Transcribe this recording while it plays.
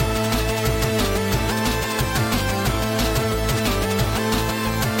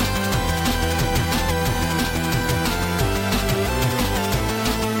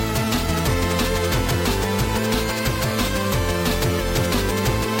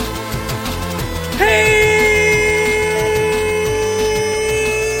Hey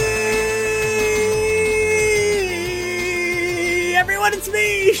everyone, it's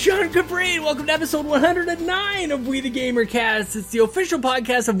me, Sean Capri. Welcome to episode 109 of We the Gamercast. It's the official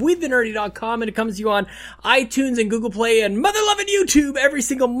podcast of WeTheNerdy.com, and it comes to you on iTunes and Google Play and mother-loving YouTube every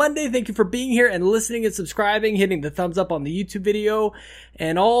single Monday. Thank you for being here and listening and subscribing, hitting the thumbs up on the YouTube video,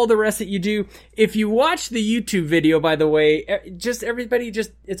 and all the rest that you do. If you watch the YouTube video, by the way,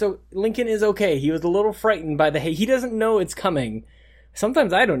 Lincoln is okay. He was a little frightened by the hay. He doesn't know it's coming.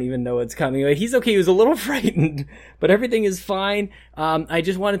 Sometimes I don't even know it's coming. He's okay. He was a little frightened, but everything is fine. I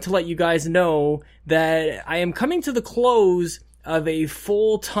just wanted to let you guys know that I am coming to the close of a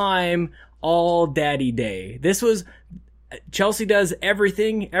full-time all daddy day. Chelsea does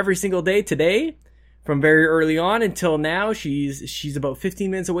everything every single day today from very early on until now. She's about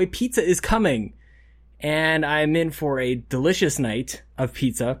 15 minutes away. Pizza is coming, and I'm in for a delicious night of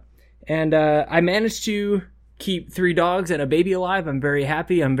pizza. And I managed to keep 3 dogs and a baby alive. I'm very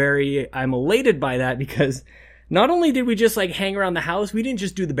happy. I'm elated by that, because not only did we just hang around the house, we didn't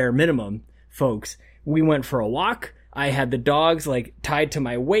just do the bare minimum, folks. We went for a walk. I had the dogs tied to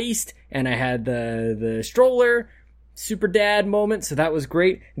my waist, and I had the stroller, super dad moment. So that was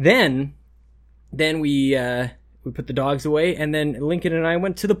great. Then we put the dogs away, and then Lincoln and I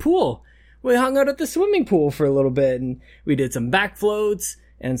went to the pool. We hung out at the swimming pool for a little bit, and we did some back floats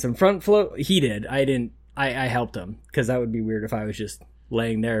and some front float. He did. I didn't. I helped him, because that would be weird if I was just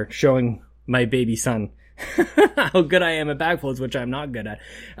laying there showing my baby son how good I am at backflips, which I'm not good at.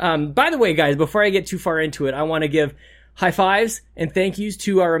 By the way, guys, before I get too far into it, I want to give high fives and thank yous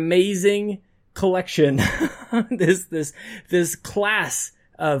to our amazing collection, this class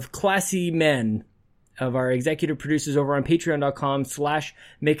of classy men of our executive producers over on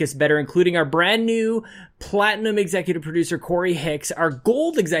patreon.com/makeusbetter, including our brand new platinum executive producer, Corey Hicks, our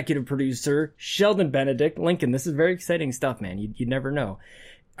gold executive producer, Sheldon Benedict. Lincoln, this is very exciting stuff, man. You'd never know.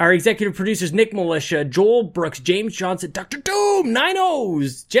 Our executive producers, Nick Militia, Joel Brooks, James Johnson, Dr. Doom, 9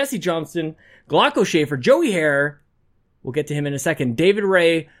 O's, Jesse Johnston, Glocko Schaefer, Joey Hare. We'll get to him in a second. David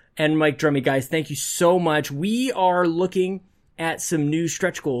Ray and Mike Drummy. Guys, thank you so much. We are looking at some new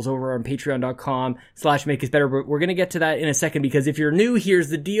stretch goals over on patreon.com/makeusbetter. But we're going to get to that in a second, because if you're new, here's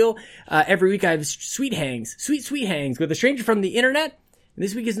the deal. Every week I have sweet hangs with a stranger from the internet. And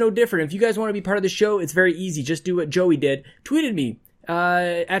this week is no different. If you guys want to be part of the show, it's very easy. Just do what Joey did. Tweeted me,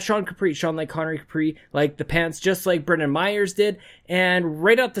 at Sean Capri, Sean like Connery Capri, like the pants, just like Brendan Myers did. And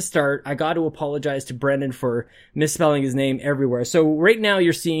right at the start, I got to apologize to Brendan for misspelling his name everywhere. So right now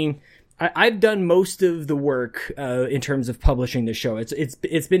you're seeing, I've done most of the work in terms of publishing the show.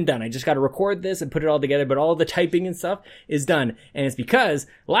 It's been done. I just got to record this and put it all together, but all the typing and stuff is done. And it's because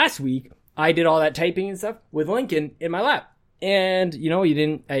last week I did all that typing and stuff with Lincoln in my lap. And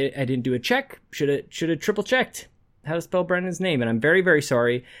I didn't do a check. Should have triple checked how to spell Brendan's name, and I'm very, very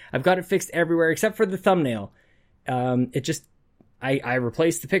sorry. I've got it fixed everywhere except for the thumbnail. I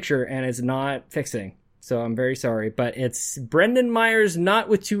replaced the picture and it's not fixing. So I'm very sorry, but it's Brendan Myers, not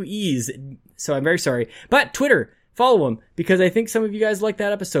with 2 E's. So I'm very sorry. But Twitter, follow him, because I think some of you guys like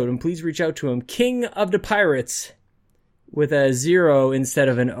that episode, and please reach out to him. King of the Pirates, with a 0 instead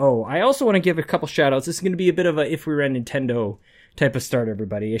of an O. I also want to give a couple shout outs. This is going to be a bit of a If We Ran Nintendo type of start,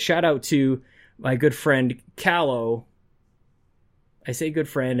 everybody. A shout out to my good friend Callow. I say good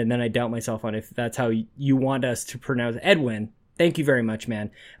friend, and then I doubt myself on if that's how you want us to pronounce Edwin. Thank you very much, man.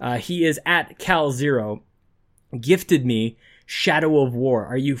 He is at Cal0. Gifted me Shadow of War.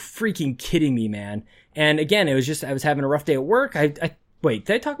 Are you freaking kidding me, man? And again, it was just, I was having a rough day at work. Wait,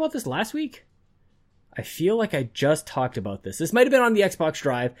 did I talk about this last week? I feel like I just talked about this. This might have been on the Xbox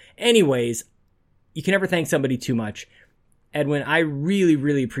Drive. Anyways, you can never thank somebody too much. Edwin, I really,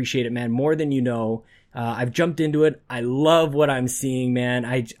 really appreciate it, man. More than you know. I've jumped into it. I love what I'm seeing, man.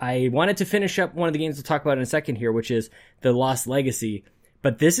 I wanted to finish up one of the games we'll talk about in a second here, which is The Lost Legacy.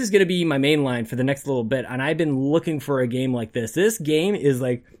 But this is going to be my main line for the next little bit. And I've been looking for a game like this. This game is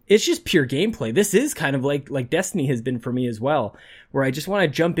it's just pure gameplay. This is kind of like Destiny has been for me as well, where I just want to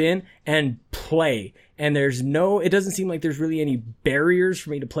jump in and play. And it doesn't seem like there's really any barriers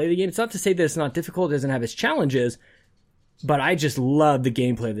for me to play the game. It's not to say that it's not difficult. It doesn't have its challenges. But I just love the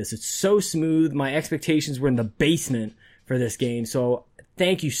gameplay of this. It's so smooth. My expectations were in the basement for this game. So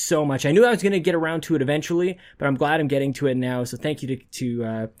thank you so much. I knew I was going to get around to it eventually, but I'm glad I'm getting to it now. So thank you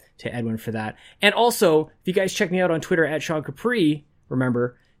to Edwin for that. And also, if you guys check me out on Twitter at Sean Capri,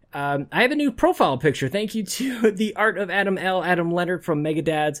 remember, I have a new profile picture. Thank you to the art of Adam Leonard from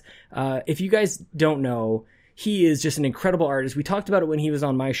Megadads. If you guys don't know, he is just an incredible artist. We talked about it when he was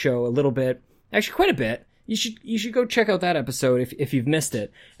on my show a little bit, actually quite a bit. you should go check out that episode if you've missed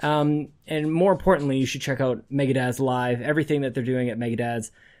it. And more importantly, you should check out Megadads Live, everything that they're doing at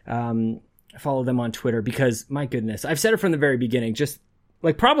Megadads. Follow them on Twitter because, my goodness, I've said it from the very beginning, just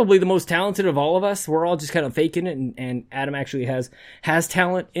like probably the most talented of all of us. We're all just kind of faking it, and Adam actually has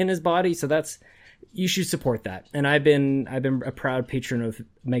talent in his body, so you should support that. And I've been a proud patron of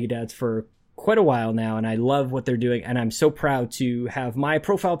Megadads for quite a while now, and I love what they're doing, and I'm so proud to have my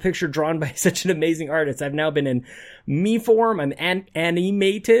profile picture drawn by such an amazing artist. I've now been in me form. I'm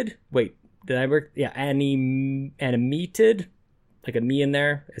animated. Wait, did I work? Yeah, animated. Like a me in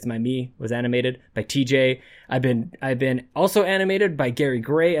there. It's my me was animated by TJ. I've been also animated by Gary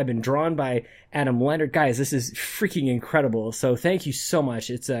Gray. I've been drawn by Adam Leonard. Guys, this is freaking incredible. So thank you so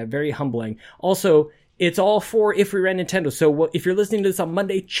much. It's very humbling. Also, it's all for If We Ran Nintendo. So if you're listening to this on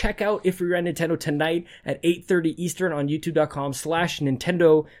Monday, check out If We Ran Nintendo tonight at 8:30 Eastern on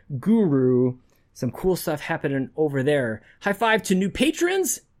youtube.com/Nintendo Guru. Some cool stuff happening over there. High five to new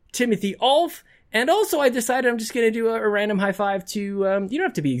patrons, Timothy Alf. And also I decided I'm just going to do a random high five to, you don't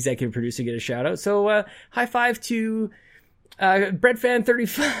have to be executive producer to get a shout out. So, high five to,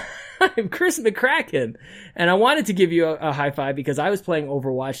 BreadFan35, Chris McCracken. And I wanted to give you a high five because I was playing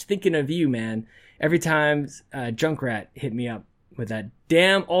Overwatch thinking of you, man. Every time Junkrat hit me up with that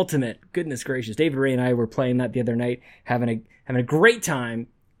damn ultimate, goodness gracious. David Ray and I were playing that the other night, having a great time.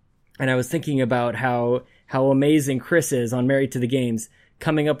 And I was thinking about how amazing Chris is on Married to the Games,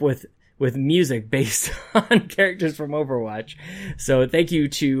 coming up with music based on characters from Overwatch. So thank you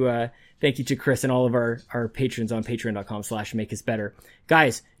to Chris and all of our patrons on patreon.com/makeusbetter.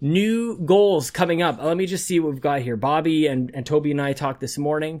 Guys, new goals coming up. Let me just see what we've got here. Bobby and Toby and I talked this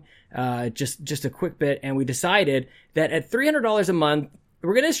morning, just a quick bit, and we decided that at $300 a month,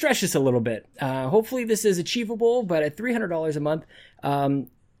 we're going to stretch this a little bit. Hopefully this is achievable, but at $300 a month,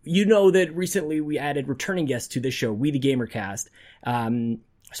 you know that recently we added returning guests to the show, We the Gamercast.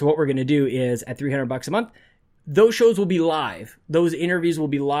 So what we're going to do is at $300 a month, those shows will be live. Those interviews will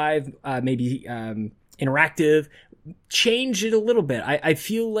be live, maybe interactive. Change it a little bit. I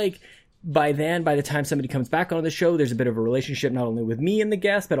feel like by the time somebody comes back on the show, there's a bit of a relationship not only with me and the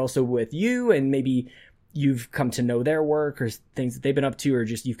guest, but also with you, and maybe you've come to know their work or things that they've been up to, or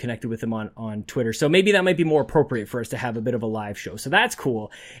just you've connected with them on Twitter. So maybe that might be more appropriate for us to have a bit of a live show. So that's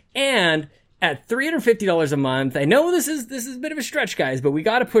cool. And at $350 a month, I know this is a bit of a stretch, guys, but we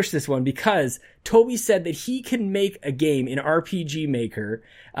got to push this one because Toby said that he can make a game in RPG Maker.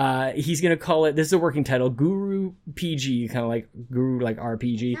 He's going to call it, this is a working title, Guru PG, kind of like Guru like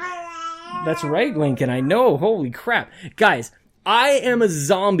RPG. That's right, Lincoln. I know. Holy crap. Guys, I am a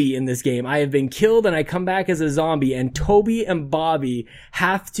zombie in this game. I have been killed and I come back as a zombie, and Toby and Bobby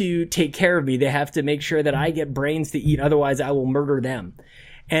have to take care of me. They have to make sure that I get brains to eat. Otherwise, I will murder them.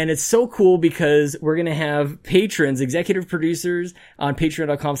 And it's so cool because we're going to have patrons, executive producers on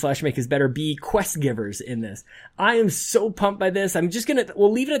patreon.com/makeusbetter be quest givers in this. I am so pumped by this.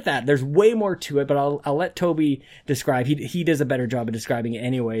 We'll leave it at that. There's way more to it, but I'll let Toby describe. He does a better job of describing it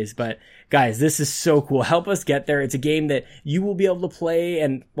anyways. But guys, this is so cool. Help us get there. It's a game that you will be able to play.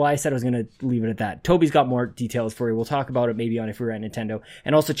 And well, I said I was going to leave it at that. Toby's got more details for you. We'll talk about it maybe on If We Were at Nintendo.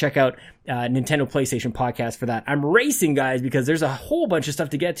 And also check out Nintendo PlayStation podcast for that. I'm racing, guys, because there's a whole bunch of stuff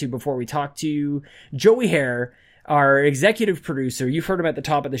to get to before we talk to Joey Hare, our executive producer. You've heard him at the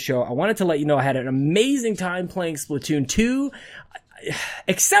top of the show. I wanted to let you know I had an amazing time playing Splatoon 2,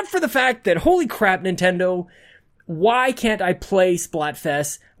 except for the fact that, holy crap, Nintendo, why can't I play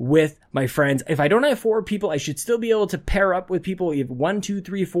Splatfest with my friends? If I don't have 4 people, I should still be able to pair up with people. You have 1, 2,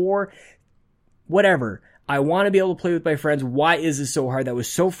 3, 4, whatever. I want to be able to play with my friends. Why is this so hard? That was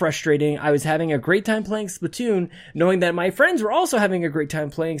so frustrating. I was having a great time playing Splatoon, knowing that my friends were also having a great time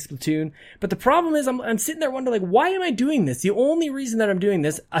playing Splatoon. But the problem is I'm sitting there wondering, like, why am I doing this? The only reason that I'm doing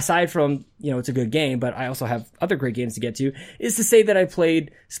this, aside from, it's a good game, but I also have other great games to get to, is to say that I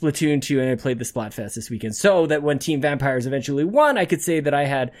played Splatoon 2 and I played the Splatfest this weekend. So that when Team Vampires eventually won, I could say that I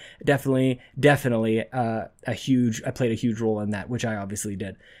had definitely, I played a huge role in that, which I obviously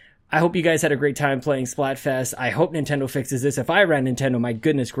did. I hope you guys had a great time playing Splatfest. I hope Nintendo fixes this. If I ran Nintendo, my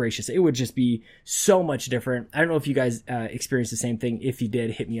goodness gracious, it would just be so much different. I don't know if you guys experienced the same thing. If you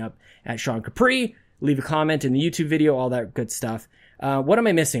did, hit me up at Sean Capri. Leave a comment in the YouTube video, all that good stuff. What am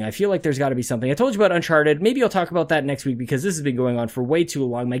I missing? I feel like there's got to be something. I told you about Uncharted. Maybe I'll talk about that next week because this has been going on for way too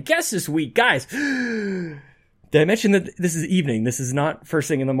long. My guest this week, guys, did I mention that this is evening? This is not first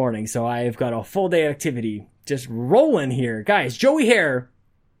thing in the morning. So I've got a full day activity just rolling here. Guys, Joey Hare.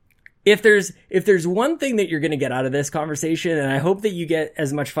 If there's one thing that you're going to get out of this conversation, and I hope that you get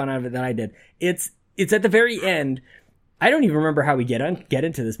as much fun out of it that I did, it's at the very end. I don't even remember how we get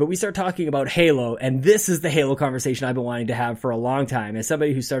into this, but we start talking about Halo, and this is the Halo conversation I've been wanting to have for a long time. As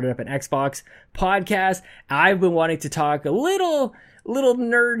somebody who started up an Xbox podcast, I've been wanting to talk a little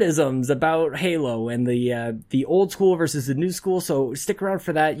nerdisms about Halo and the old school versus the new school. So stick around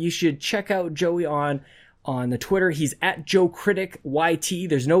for that. You should check out Joey on the Twitter. He's at Joe Critic YT.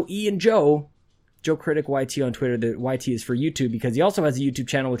 There's no E in Joe. Joe Critic YT on Twitter. The YT is for YouTube because he also has a YouTube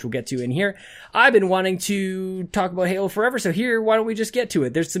channel, which we'll get to in here. I've been wanting to talk about Halo forever, so here, why don't we just get to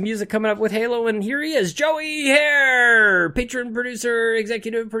it? There's some music coming up with Halo, and here he is, Joey Hare! Patron producer,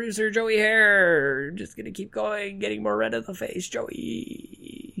 executive producer, Joey Hare. Just gonna keep going, getting more red in the face,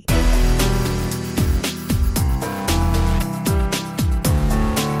 Joey.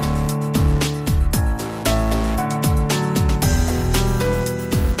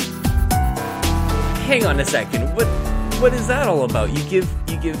 Hang on a second. What is that all about? You give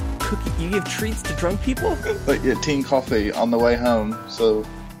treats to drunk people? Like tea and coffee on the way home. So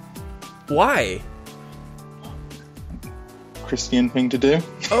why? Christian thing to do.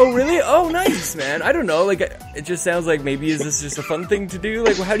 Oh really? Oh nice, man. I don't know. Like it just sounds like maybe is this just a fun thing to do?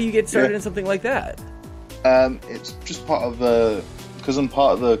 Like how do you get started in something like that? It's just part of because I'm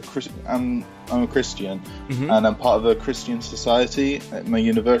part of the I'm a Christian, and I'm part of a Christian society at my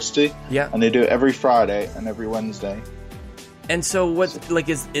university. Yeah, and they do it every Friday and every Wednesday. And so, what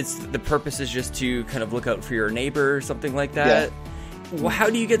it's the purpose is just to kind of look out for your neighbor or something like that. Yeah. Well, how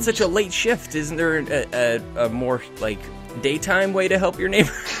do you get such a late shift? Isn't there a more like daytime way to help your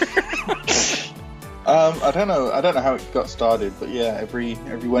neighbor? I don't know how it got started, but yeah, every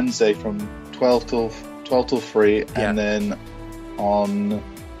Wednesday from 12 till 3, and then on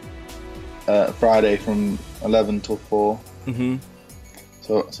Friday from 11 till 4. Mm-hmm.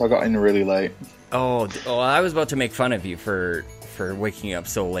 So I got in really late. Oh, I was about to make fun of you for waking up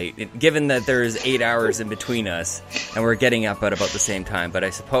so late, given that there's 8 hours in between us, and we're getting up at about the same time. But I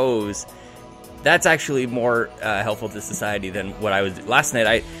suppose that's actually more helpful to society than what I was. Last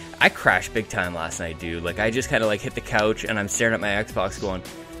night, I crashed big time last night, dude. Like, I just kind of like hit the couch, and I'm staring at my Xbox going,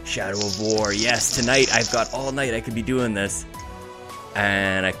 Shadow of War, yes, tonight I've got all night I could be doing this.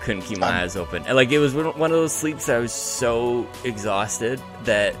 And I couldn't keep my eyes open. And, like, it was one of those sleeps that I was so exhausted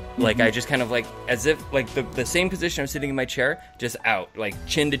that, like, I just kind of, like, as if, like, the same position I was sitting in my chair, just out, like,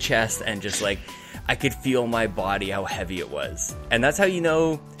 chin to chest, and just, like, I could feel my body, how heavy it was. And that's how you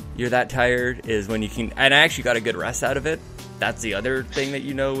know you're that tired, is when you can, and I actually got a good rest out of it. That's the other thing that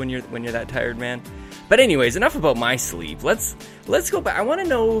you know when you're that tired, man. But anyways, enough about my sleep. Let's go back. I want to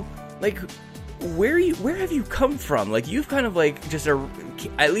know, like, where have you come from? Like, you've kind of like just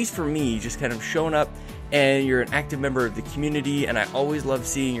at least for me, just kind of shown up, and you're an active member of the community, and I always love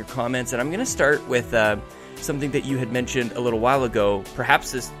seeing your comments. And I'm going to start with something that you had mentioned a little while ago.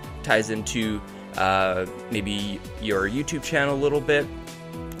 Perhaps this ties into maybe your YouTube channel a little bit,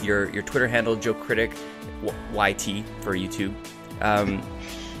 your Twitter handle, Joe Critic YT for YouTube.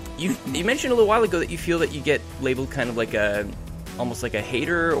 You mentioned a little while ago that you feel that you get labeled kind of like almost like a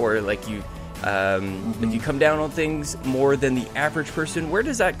hater, or like you if you come down on things more than the average person. Where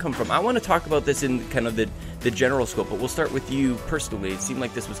does that come from? I want to talk about this in kind of the general scope, but we'll start with you personally. It seemed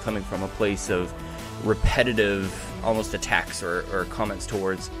like this was coming from a place of repetitive, almost attacks or comments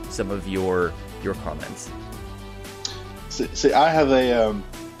towards some of your comments. See, I have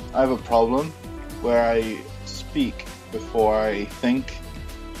a problem where I speak before I think,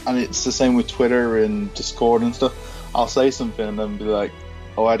 and it's the same with Twitter and Discord and stuff. I'll say something and then be like,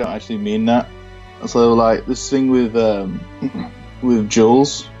 oh, I don't actually mean that. So, like, this thing with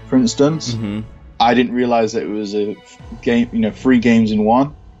Jules, for instance, I didn't realize that it was a game, 3 games in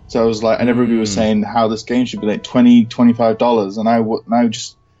one. So I was like, and everybody was saying how this game should be like $20, $25, and I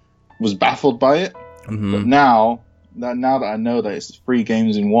just was baffled by it. But now that I know that it's 3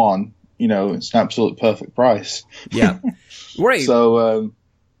 games in one, it's an absolute perfect price. Yeah, right. So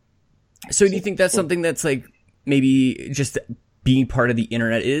do you think that's something that's like maybe just being part of the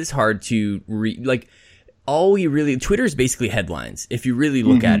internet is hard to read? Like, Twitter is basically headlines. If you really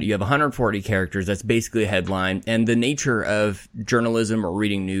look at it, you have 140 characters. That's basically a headline. And the nature of journalism or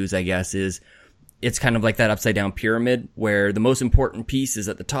reading news, I guess, is it's kind of like that upside down pyramid where the most important piece is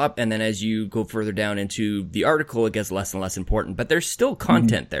at the top. And then as you go further down into the article, it gets less and less important, but there's still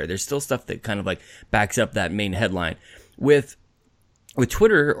content there. There's still stuff that kind of like backs up that main headline. With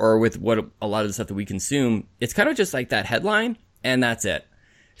Twitter, or with what a lot of the stuff that we consume, it's kind of just like that headline and that's it.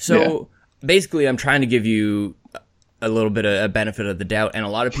 So basically I'm trying to give you a little bit of a benefit of the doubt, and a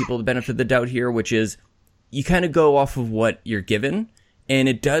lot of people the benefit of the doubt here, which is you kind of go off of what you're given. And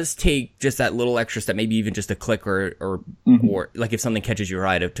it does take just that little extra step, maybe even just a click or like if something catches your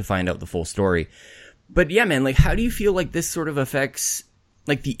eye to find out the full story. But yeah, man, like, how do you feel like this sort of affects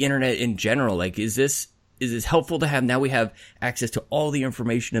like the internet in general? Like, is this helpful to have? Now we have access to all the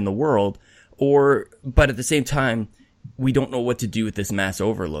information in the world, but at the same time, we don't know what to do with this mass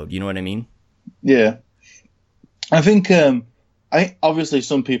overload. You know what I mean? Yeah. I think, obviously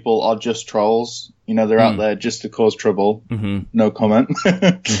some people are just trolls. You know, they're out there just to cause trouble. No comment.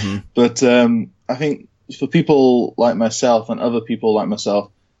 But I think for people like myself and other people like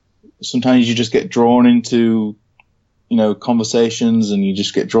myself, sometimes you just get drawn into, you know, conversations, and you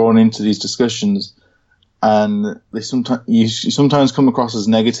just get drawn into these discussions, and you sometimes come across as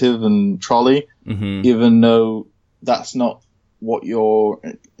negative and trolley, even though that's not what your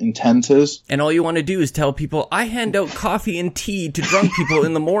intent is. And all you want to do is tell people, I hand out coffee and tea to drunk people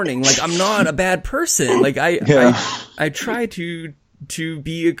in the morning. Like, I'm not a bad person. Like, I try to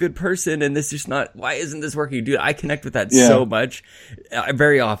be a good person, and this is not, why isn't this working? Dude, I connect with that so much.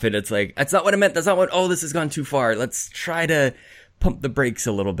 Very often it's like, that's not what I meant. That's not what, this has gone too far. Let's try to pump the brakes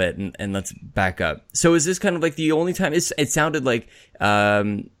a little bit and let's back up. So is this kind of like the only time? It sounded like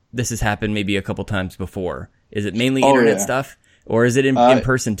this has happened maybe a couple times before. Is it mainly internet stuff? Or is it in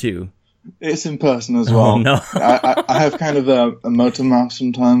person too? It's in person as well. Oh, no. I have kind of a motor mouth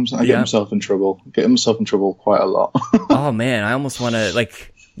sometimes. I get myself in trouble. Quite a lot. Oh man, I almost want to,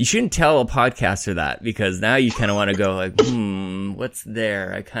 like, you shouldn't tell a podcaster that, because now you kind of want to go like, what's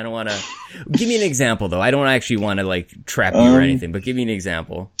there? I kind of want to give me an example though. I don't actually want to like trap you or anything, but give me an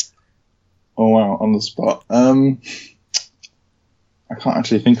example. Oh wow, on the spot. I can't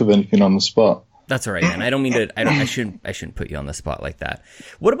actually think of anything on the spot. That's all right, man. I don't mean to. I shouldn't put you on the spot like that.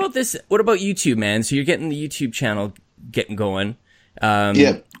 What about this? What about YouTube, man? So you're getting the YouTube channel getting going.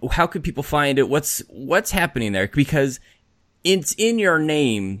 How could people find it? What's happening there? Because it's in your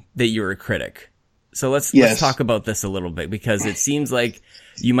name that you're a critic. So let's talk about this a little bit, because it seems like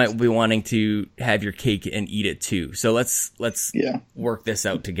you might be wanting to have your cake and eat it too. So let's work this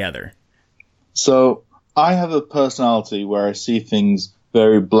out together. So I have a personality where I see things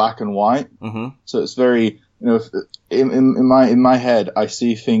very black and white. So it's very, you know, in my head, I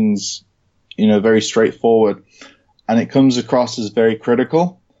see things, you know, very straightforward, and it comes across as very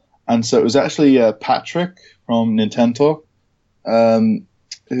critical. And so it was actually Patrick from Nintendo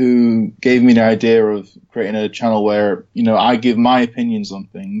who gave me the idea of creating a channel where, you know, I give my opinions on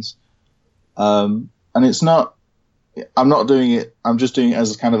things. And it's not, I'm not doing it, I'm just doing it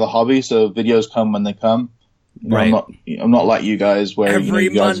as kind of a hobby. So videos come when they come. Right. I'm not like you guys where every you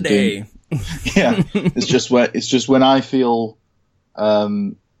guys Monday. It's just when I feel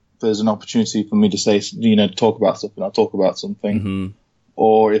there's an opportunity for me to say, you know, talk about something, I'll talk about something.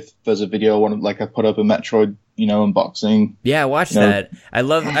 Or if there's a video, I put up a Metroid, you know, unboxing. Yeah, watch that. I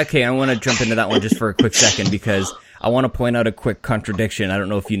want to jump into that one just for a quick second, because I want to point out a quick contradiction. I don't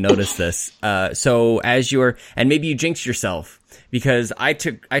know if you noticed this. So as and maybe you jinxed yourself, because I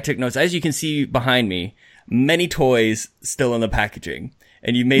took notes. As you can see behind me, many toys still in the packaging.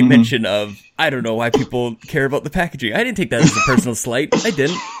 And you made mention of, I don't know why people care about the packaging. I didn't take that as a personal slight. I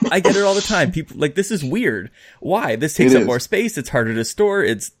didn't. I get it all the time. People like, this is weird. Why? This takes up more space. It's harder to store.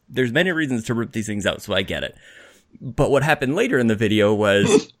 There's many reasons to rip these things out. So I get it. But what happened later in the video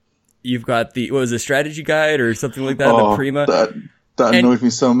was you've got the strategy guide or something like that, the Prima. That annoyed me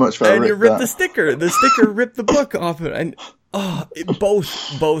so much. And you ripped the sticker. The sticker ripped the book off it. And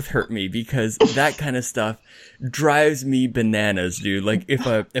both hurt me, because that kind of stuff drives me bananas, dude. Like if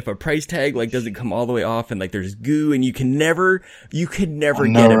a price tag like doesn't come all the way off, and like there's goo, and you can never get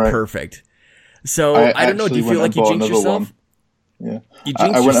it perfect. So I don't know. Do you feel like you jinxed yourself? Yeah, you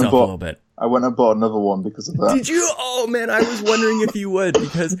jinxed yourself a little bit. I went and bought another one because of that. Did you? Oh man, I was wondering if you would,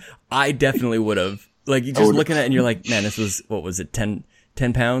 because I definitely would have. Like, you just looking at it and you're like, man, this was, what was it, 10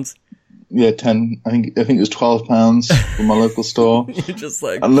 pounds? Yeah, 10. I think it was £12 from my local store. You're just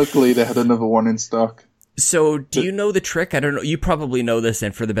like, and luckily they had another one in stock. So, do you know the trick? I don't know. You probably know this,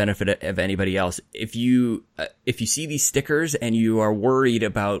 and for the benefit of anybody else, if you see these stickers and you are worried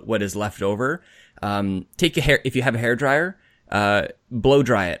about what is left over, if you have a hair dryer, blow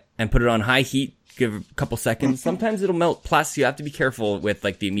dry it and put it on high heat. Give it a couple seconds. Sometimes it'll melt. Plus, you have to be careful with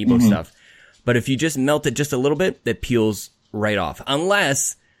like the Amiibo stuff. But if you just melt it just a little bit, it peels right off.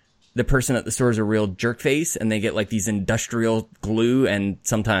 Unless the person at the store is a real jerk face and they get like these industrial glue, and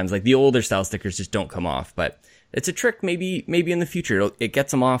sometimes like the older style stickers just don't come off. But it's a trick. Maybe in the future it gets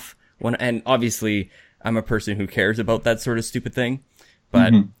them off. And obviously I'm a person who cares about that sort of stupid thing.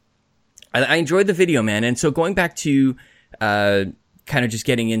 But I enjoyed the video, man. And so going back to kind of just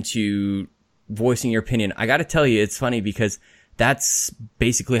getting into voicing your opinion, I got to tell you, it's funny because that's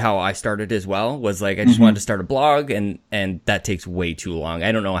basically how I started as well, was like, I just wanted to start a blog, and that takes way too long.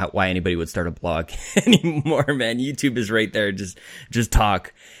 I don't know why anybody would start a blog anymore, man. YouTube is right there. Just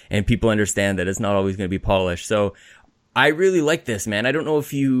talk, and people understand that it's not always going to be polished. So I really like this, man. I don't know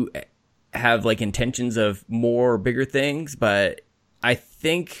if you have like intentions of more or bigger things, but I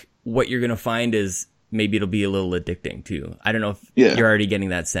think what you're going to find is maybe it'll be a little addicting too. I don't know if you're already getting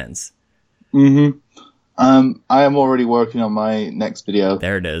that sense. Mm-hmm. I am already working on my next video.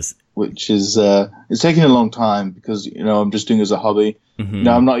 There it is. Which is, it's taking a long time because, I'm just doing it as a hobby. Mm-hmm.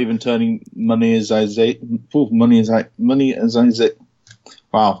 I'm not even turning money as I say.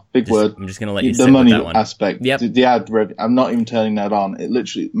 Wow, big word. I'm just going to let you sit with that one. The money aspect. Yep. The ad revenue. I'm not even turning that on.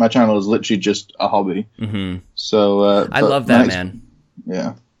 My channel is literally just a hobby. Mm-hmm. So, I love that, man.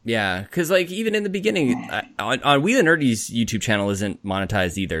 Yeah. Yeah, because like even in the beginning, on We the Nerdy's YouTube channel isn't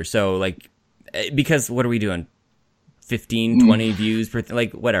monetized either. So like, because what are we doing? 15, 20 views per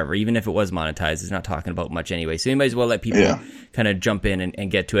like whatever. Even if it was monetized, it's not talking about much anyway. So you might as well let people kind of jump in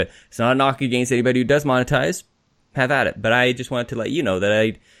and get to it. It's not a knock against anybody who does monetize. Have at it. But I just wanted to let you know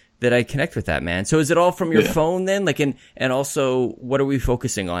that I connect with that, man. So is it all from your phone then? Like, and also, what are we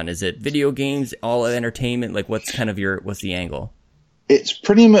focusing on? Is it video games, all entertainment? Like, what's the angle? It's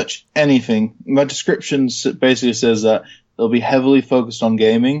pretty much anything. My description basically says that it'll be heavily focused on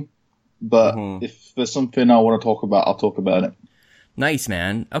gaming, but if there's something I want to talk about, I'll talk about it. Nice,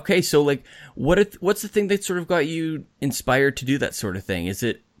 man. Okay, so like, what's the thing that sort of got you inspired to do that sort of thing? Is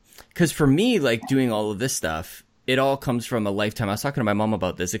it, because for me, like doing all of this stuff, it all comes from a lifetime. I was talking to my mom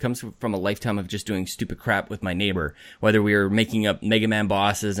about this. It comes from a lifetime of just doing stupid crap with my neighbor, whether we were making up Mega Man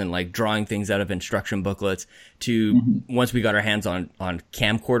bosses and like drawing things out of instruction booklets to once we got our hands on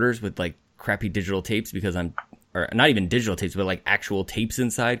camcorders with like crappy digital tapes or not even digital tapes, but like actual tapes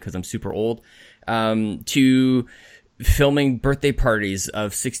inside because I'm super old, to filming birthday parties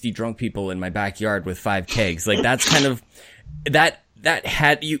of 60 drunk people in my backyard with 5 kegs. Like that's kind of that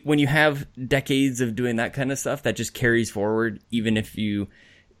had you, when you have decades of doing that kind of stuff, that just carries forward. Even if you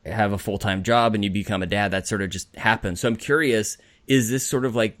have a full-time job and you become a dad, that sort of just happens. So I'm curious, is this sort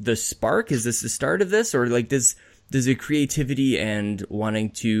of like the spark? Is this the start of this? Or like does the creativity and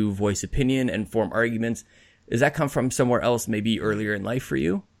wanting to voice opinion and form arguments, does that come from somewhere else, maybe earlier in life for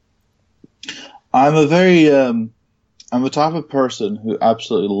you? I'm I'm the type of person who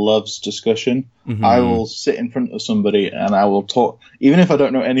absolutely loves discussion. Mm-hmm. I will sit in front of somebody and I will talk, even if I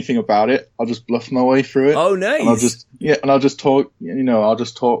don't know anything about it. I'll just bluff my way through it. Oh, nice! And I'll just talk. I'll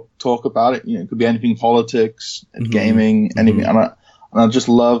just talk about it. It could be anything, politics, gaming, anything. And I just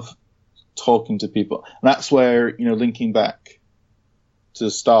love talking to people. And that's where linking back to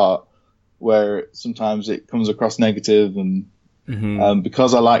the start, where sometimes it comes across negative, and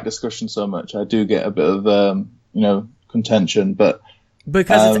because I like discussion so much, I do get a bit of contention, but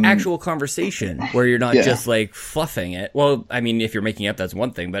because it's actual conversation where you're not just like fluffing it. Well, I mean, if you're making up, that's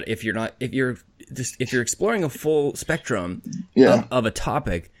one thing, but if you're exploring a full spectrum of a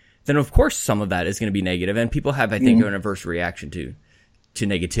topic, then of course some of that is going to be negative, and people have, I think, an adverse reaction to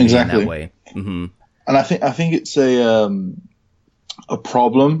negativity in that way. Mm-hmm. And I think it's a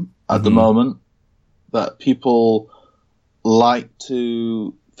problem at the moment that people like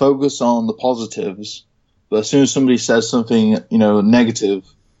to focus on the positives. But as soon as somebody says something, negative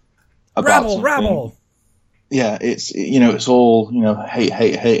about something, rabble. Yeah, it's all,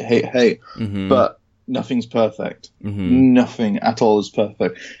 hate. Mm-hmm. But nothing's perfect. Mm-hmm. Nothing at all is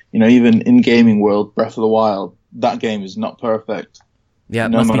perfect. Even in gaming world, Breath of the Wild, that game is not perfect. Yeah,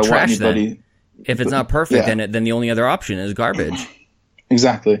 it must be trash then. If it's not perfect, then the only other option is garbage.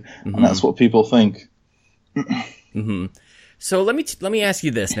 Exactly, and that's what people think. Mm-hmm. So let me ask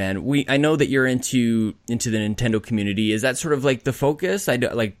you this, man. I know that you're into the Nintendo community. Is that sort of like the focus? I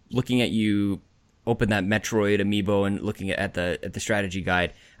like looking at you open that Metroid amiibo and looking at the strategy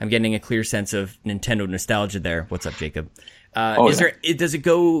guide. I'm getting a clear sense of Nintendo nostalgia there. What's up, Jacob? Does it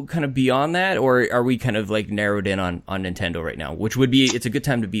go kind of beyond that, or are we kind of like narrowed in on Nintendo right now? Which it's a good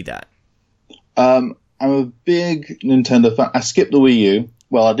time to be that. I'm a big Nintendo fan. I skipped the Wii U.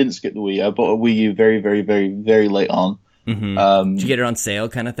 Well, I didn't skip the Wii U. I bought a Wii U very, very, very, very late on. Mm-hmm. Did you get it on sale,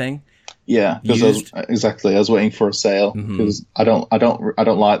 kind of thing? Yeah, because I was waiting for a sale because I don't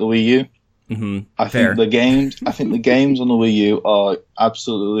like the Wii U. Mm-hmm. I think the games on the Wii U are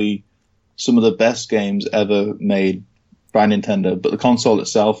absolutely some of the best games ever made by Nintendo, but the console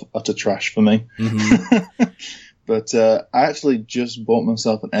itself, utter trash for me. Mm-hmm. But I actually just bought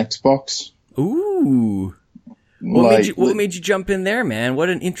myself an Xbox. Ooh. What made you jump in there, man? What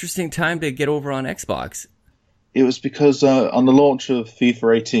an interesting time to get over on Xbox. It was because on the launch of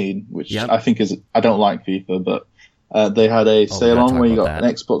FIFA 18, which I think I don't like FIFA, but They had a sale gotta on talk where you about got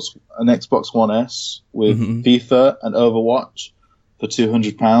an Xbox One S with FIFA and Overwatch for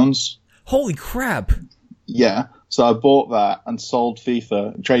 £200. Holy crap! Yeah, so I bought that and sold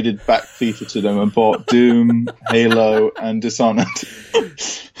FIFA, traded back FIFA to them, and bought Doom, Halo, and Dishonored.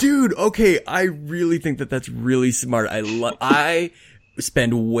 Dude, okay, I really think that that's really smart. I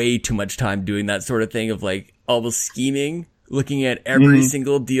spend way too much time doing that sort of thing of like all the scheming, looking at every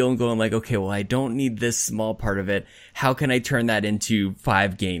single deal and going like, okay, well, I don't need this small part of it. How can I turn that into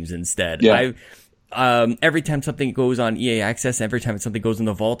 5 games instead? Yeah. Every time something goes on EA Access, every time something goes in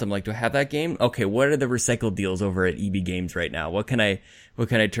the vault, I'm like, do I have that game? Okay, what are the recycled deals over at EB Games right now? What can I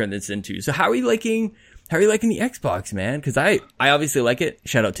turn this into? So how are you liking the Xbox, man? Cause I obviously like it.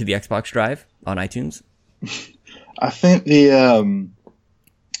 Shout out to the Xbox Drive on iTunes. I think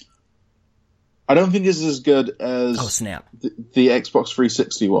I don't think it's as good as the Xbox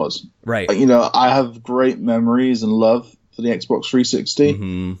 360 was. Right. You know, I have great memories and love for the Xbox 360.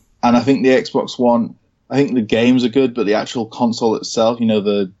 Mm-hmm. And I think the Xbox One, I think the games are good, but the actual console itself, you know,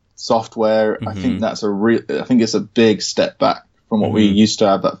 the software, I think I think it's a big step back from what we used to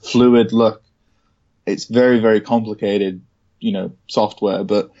have, that fluid look. It's very, very complicated, you know, software,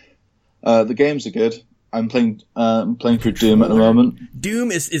 but the games are good. I'm playing through Doom at the moment.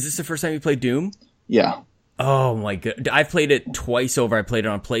 Doom, is this the first time you played Doom? Yeah. Oh my god. I've played it twice over. I played it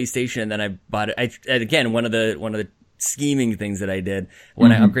on PlayStation and then I bought it. Again, one of the scheming things that I did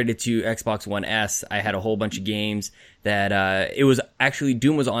when I upgraded to Xbox One S, I had a whole bunch of games that it was actually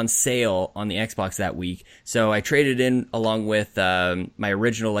Doom was on sale on the Xbox that week, so I traded in along with my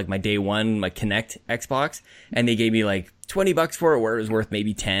original, like my day one, my Kinect Xbox, and they gave me like $20 for it, where it was worth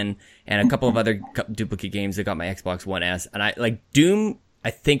maybe 10, and a couple of other duplicate games that got my Xbox One S, and I like Doom. I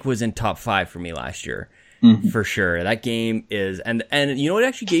think was in top 5 for me last year. For sure. That game is, and you know what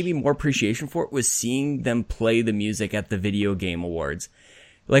actually gave me more appreciation for it was seeing them play the music at the Video Game Awards.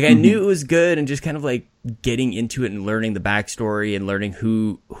 Like I knew it was good, and just kind of like getting into it and learning the backstory and learning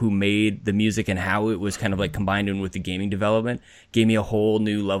who made the music and how it was kind of like combined in with the gaming development gave me a whole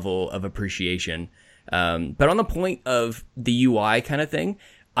new level of appreciation. But on the point of the UI kind of thing,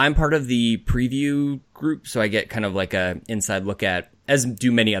 I'm part of the preview group, so I get kind of like a inside look at, as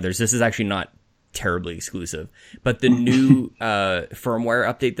do many others. This is actually not terribly exclusive, but the new firmware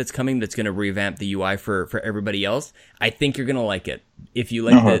update that's coming, that's going to revamp the UI for everybody else, I think you're going to like it. If you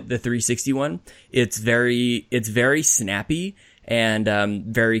like the 360 one, it's very snappy and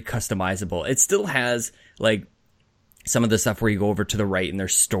very customizable. It still has like some of the stuff where you go over to the right and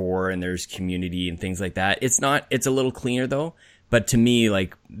there's store and there's community and things like that. It's a little cleaner though. But to me,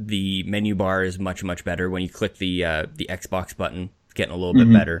 like the menu bar is much, much better when you click the Xbox button. It's getting a little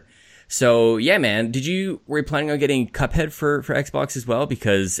bit better. So yeah, man, were you planning on getting Cuphead for Xbox as well?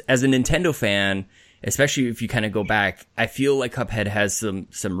 Because as a Nintendo fan, especially if you kind of go back, I feel like Cuphead has some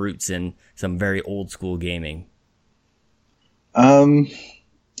roots in some very old school gaming.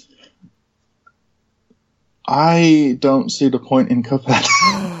 I don't see the point in Cuphead.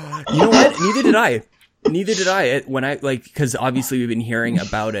 You know what? Neither did I. When I because obviously we've been hearing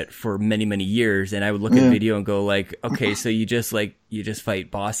about it for many, many years, and I would look at video and go like, okay, so you just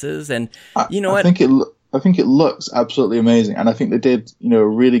fight bosses, and you know what? I think it looks absolutely amazing, and I think they did, you know, a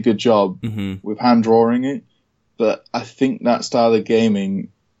really good job with hand drawing it. But I think that style of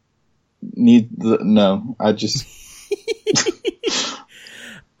gaming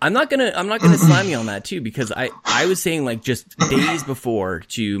I'm not gonna slam you on that too, because I was saying like just days before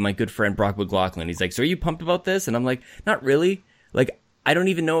to my good friend Brock McLaughlin. He's like, "So are you pumped about this?" And I'm like, "Not really. Like, I don't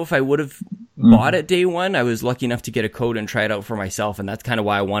even know if I would have bought it day one. I was lucky enough to get a code and try it out for myself, and that's kind of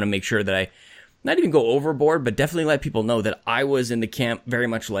why I want to make sure that I not even go overboard, but definitely let people know that I was in the camp very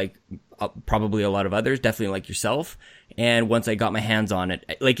much like probably a lot of others, definitely like yourself. And once I got my hands on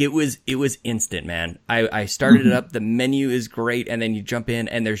it, like it was instant, man. I started it up. The menu is great. And then you jump in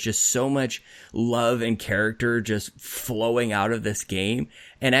and there's just so much love and character just flowing out of this game.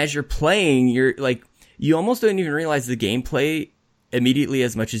 And as you're playing, you're like, you almost don't even realize the gameplay immediately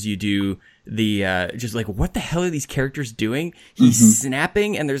as much as you do the, just like, what the hell are these characters doing? He's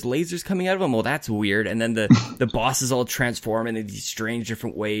snapping and there's lasers coming out of him. Well, that's weird. And then the bosses all transform in these strange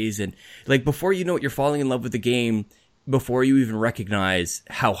different ways. And like, before you know it, you're falling in love with the game before you even recognize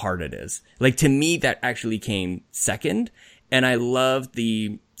how hard it is. Like, to me, that actually came second. And I love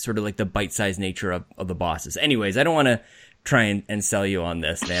the sort of like the bite-sized nature of the bosses. Anyways, I don't want to try and sell you on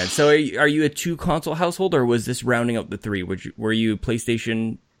this, man. So are you a 2-console household, or was this rounding up the 3? Were you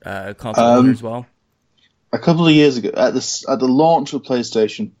PlayStation console owner as well? A couple of years ago, at the launch of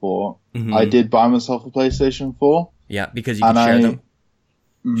PlayStation 4, I did buy myself a PlayStation 4. Yeah, because you could share them.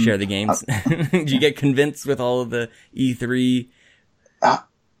 share the games? Did you get convinced with all of the E3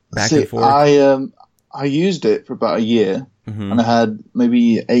 back and forth? I used it for about a year, and I had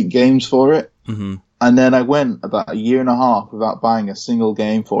maybe 8 games for it. And then I went about a year and a half without buying a single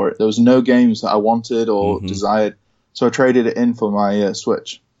game for it. There was no games that I wanted or desired, so I traded it in for my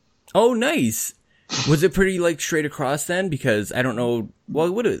Switch. Oh, nice. Was it pretty like straight across then? Because I don't know. Well,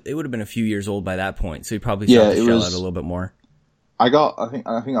 it would have been a few years old by that point, so you probably started to shell out a little bit more. I think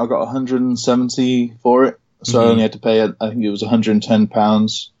I got 170 for it, so I only had to pay. I think it was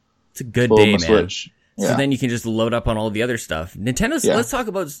 £110. It's a good day, man. Switch. So Yeah. then you can just load up on all the other stuff. Nintendo's. Yeah. Let's talk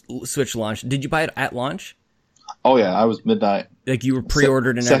about Switch launch. Did you buy it at launch? Oh yeah, I was midnight. Like you were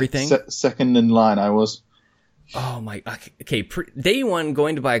pre-ordered and everything? Second in line, I was. Oh my, okay. Day one,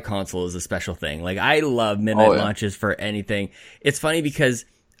 going to buy a console is a special thing. Like I love midnight launches for anything. It's funny because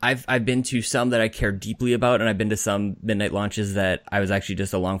I've been to some that I care deeply about, and I've been to some midnight launches that I was actually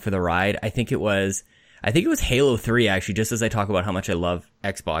just along for the ride. I think it was Halo 3 actually, just as I talk about how much I love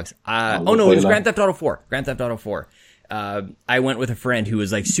Xbox. It was Grand Theft Auto 4. Grand Theft Auto 4. I went with a friend who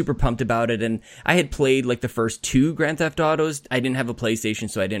was like super pumped about it, and I had played like the first 2 Grand Theft Autos. I didn't have a PlayStation,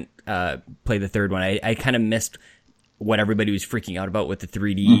 so I didn't play the third one. I kind of missed what everybody was freaking out about with the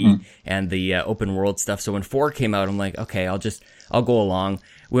 3D and the open world stuff. So when 4 came out, I'm like, okay, I'll go along.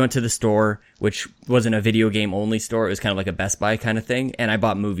 We went to the store, which wasn't a video game only store. It was kind of like a Best Buy kind of thing. And I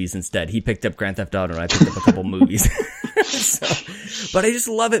bought movies instead. He picked up Grand Theft Auto and I picked up a couple movies. But I just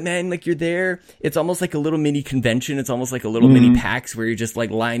love it, man. Like you're there. It's almost like a little mini convention. It's almost like a little mini PAX where you're just like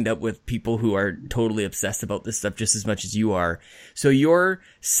lined up with people who are totally obsessed about this stuff just as much as you are. So you're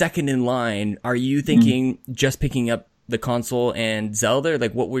second in line. Are you thinking just picking up the console and Zelda?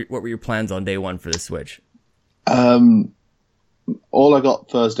 Like what were your plans on day one for the Switch? All I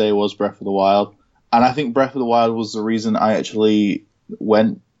got first day was Breath of the Wild, and I think Breath of the Wild was the reason I actually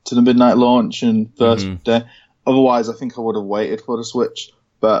went to the midnight launch and first day. Otherwise, I think I would have waited for the Switch.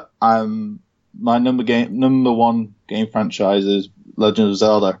 But my number one game franchise is Legend of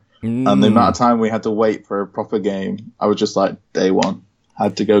Zelda, and the amount of time we had to wait for a proper game, I was just like day one,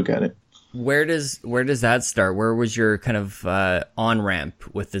 had to go get it. Where does that start? Where was your kind of on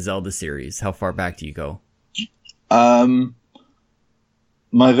ramp with the Zelda series? How far back do you go?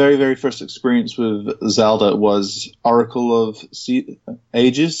 My very, very first experience with Zelda was Oracle of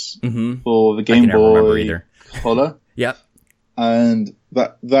Ages for the Game Boy Color. Yep. And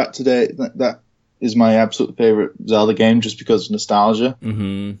that is my absolute favorite Zelda game just because of nostalgia.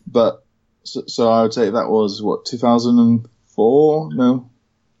 But so I would say that was 2004? No,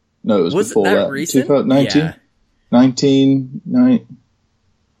 it was before that. Recent? 2019? Yeah. 1990.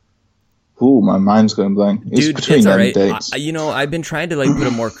 Ooh, my mind's going blank. It's Dude, between it's all them right. dates. I've been trying to like put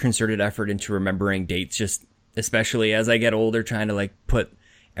a more concerted effort into remembering dates, just especially as I get older, trying to like put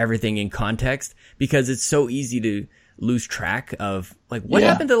everything in context, because it's so easy to lose track of like what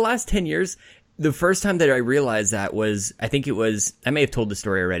happened to the last 10 years. The first time that I realized that was, I may have told the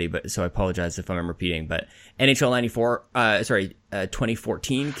story already, but so I apologize if I'm repeating, but NHL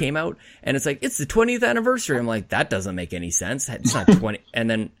 2014 came out, and it's like, it's the 20th anniversary. I'm like, that doesn't make any sense. It's not 20. And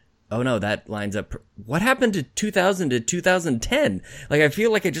then, oh no, that lines up. What happened to 2000 to 2010? Like, I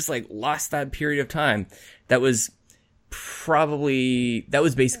feel like I just like lost that period of time. That was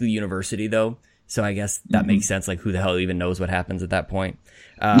basically university though. So I guess that makes sense. Like, who the hell even knows what happens at that point?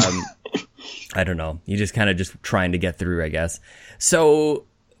 I don't know. You just kind of just trying to get through, I guess. So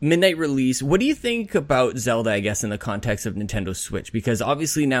midnight release. What do you think about Zelda, I guess, in the context of Nintendo Switch? Because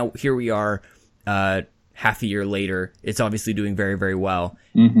obviously now here we are, half a year later, it's obviously doing very, very well.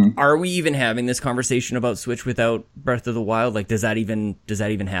 Are we even having this conversation about Switch without Breath of the Wild? Like, does that even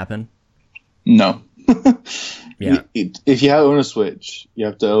happen? No. Yeah. If you own a Switch, you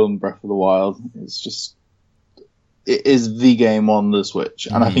have to own Breath of the Wild. It is the game on the Switch,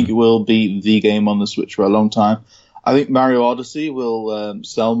 and I think it will be the game on the Switch for a long time. I think Mario Odyssey will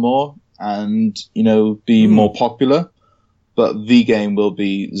sell more and be more popular, but the game will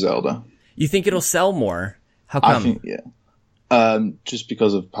be Zelda. You think it'll sell more? How come? I think, just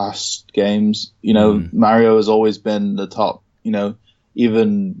because of past games. Mario has always been the top,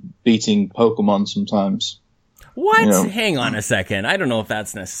 even beating Pokemon sometimes. What? Hang on a second. I don't know if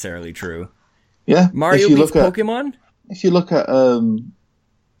that's necessarily true. Yeah. Mario beats Pokemon? If you look at,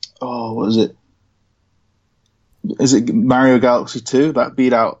 what is it? Is it Mario Galaxy 2? That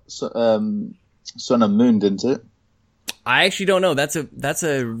beat out Sun and Moon, didn't it? I actually don't know. That's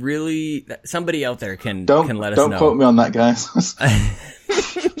a really, somebody out there can let us know. Don't quote me on that, guys.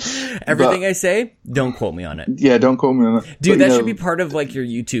 Everything I say, don't quote me on it. Yeah, don't quote me on it. Dude, that should be part of like your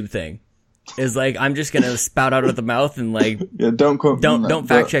YouTube thing. is like, I'm just gonna spout out of the mouth and like, yeah, don't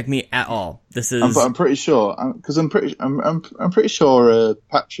fact check me at all. This is. I'm pretty sure because I'm pretty sure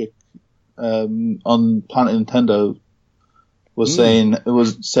Patrick on Planet Nintendo was saying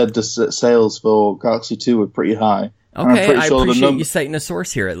said the sales for Galaxy 2 were pretty high. Okay, I appreciate you citing a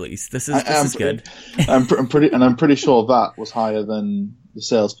source here at least. This is good. I'm pretty sure that was higher than the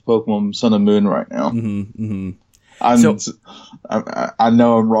sales for Pokemon Sun and Moon right now. Mm-hmm, mm-hmm. And so, I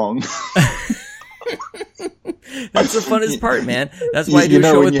know I'm wrong. That's the funnest part, man. That's why I do a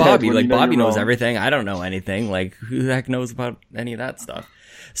show with Bobby. Like, Bobby knows everything. I don't know anything. Like, who the heck knows about any of that stuff?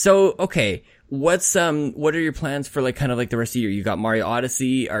 So, okay, what are your plans for like kind of like the rest of the year? You got Mario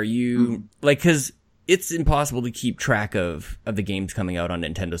Odyssey. Are you like, because it's impossible to keep track of the games coming out on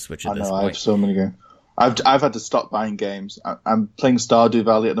Nintendo Switch at this point. I have so many games. I've had to stop buying games. I'm playing Stardew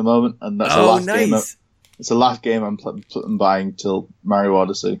Valley at the moment, and that's the last game. It's the last game I'm buying till Mario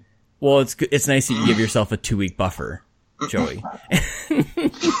Odyssey. Well, it's nice that you give yourself a 2-week buffer, Joey.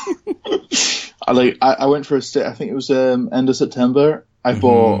 I went for a stint. I think it was end of September. I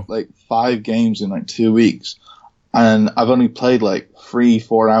bought like 5 games in like 2 weeks, and I've only played like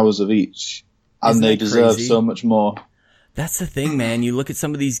 3-4 hours of each, and they deserve so much more. That's the thing, man. You look at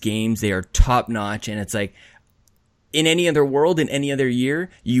some of these games, they are top notch, and it's like, in any other world, in any other year,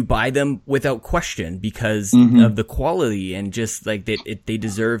 you buy them without question because of the quality and just like they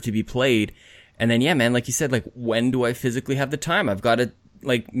deserve to be played. And then, yeah, man, like you said, like, when do I physically have the time? I've got to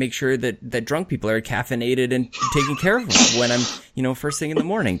like make sure that drunk people are caffeinated and taken care of when I'm, first thing in the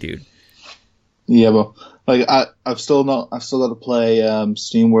morning, dude. Yeah, well, like I've still got to play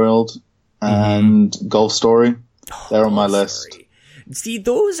SteamWorld and Golf Story. They're on my list. See,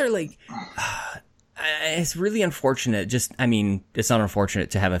 those are like, it's really unfortunate. It's not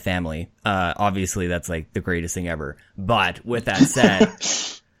unfortunate to have a family. Obviously that's like the greatest thing ever. But with that said,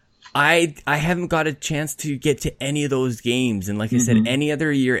 I haven't got a chance to get to any of those games. And like I said, any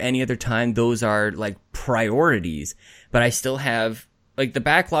other year, any other time, those are like priorities. But I still have like the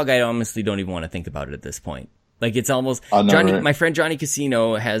backlog. I honestly don't even want to think about it at this point. Like it's almost Johnny. Right? My friend Johnny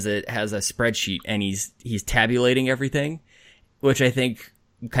Casino has a spreadsheet and he's tabulating everything, which I think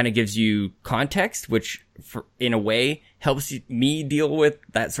kind of gives you context, which in a way helps me deal with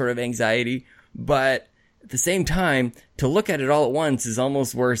that sort of anxiety. But at the same time, to look at it all at once is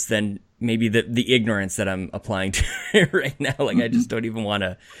almost worse than maybe the ignorance that I'm applying to it right now. Like I just don't even want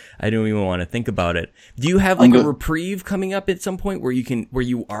to think about it. Do you have like a reprieve coming up at some point where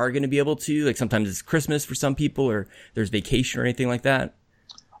you are going to be able to, like sometimes it's Christmas for some people or there's vacation or anything like that?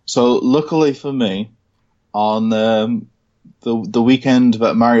 So luckily for me, on the weekend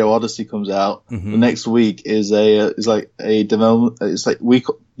that Mario Odyssey comes out, the next week is like a development. It's like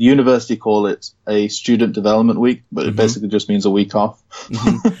university call it a student development week, but it basically just means a week off.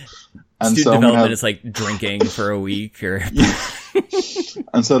 And student development is like drinking for a week, or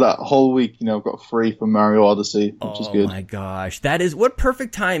and so that whole week, I've got free from Mario Odyssey, which is good. Oh my gosh, that is what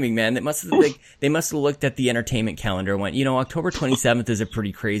perfect timing, man! They must have looked at the entertainment calendar and went, October 27th is a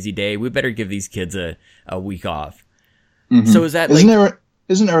pretty crazy day. We better give these kids a week off. So is that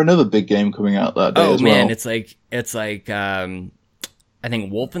isn't there another big game coming out that day? Oh as man, well? it's like I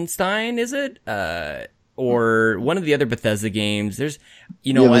think Wolfenstein, is it? Or one of the other Bethesda games. There's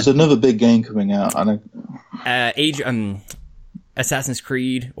another big game coming out. Assassin's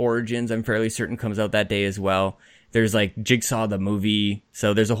Creed Origins, I'm fairly certain comes out that day as well. There's like Jigsaw the movie.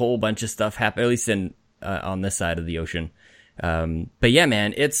 So there's a whole bunch of stuff happening, at least on this side of the ocean. But yeah,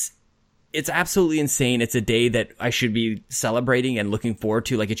 man, it's absolutely insane. It's a day that I should be celebrating and looking forward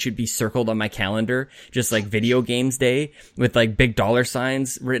to. Like it should be circled on my calendar, just like video games day with like big dollar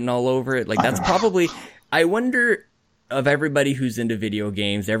signs written all over it. Like that's probably, I wonder, of everybody who's into video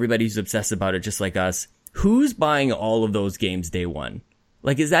games, everybody who's obsessed about it, just like us, who's buying all of those games day one?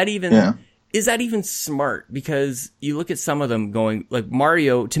 Like, is that even smart? Because you look at some of them going like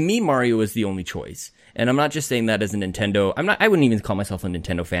Mario, to me, Mario is the only choice. And I'm not just saying that as a Nintendo. I wouldn't even call myself a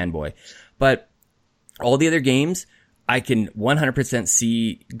Nintendo fanboy, but all the other games I can 100%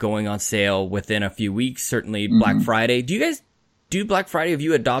 see going on sale within a few weeks. Certainly Black Friday. Do you guys do Black Friday? Have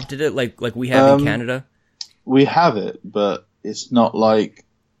you adopted it like we have in Canada? We have it, but it's not like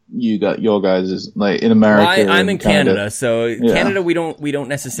you got your guys' like in America. Well, I'm in Canada, so yeah. Canada we don't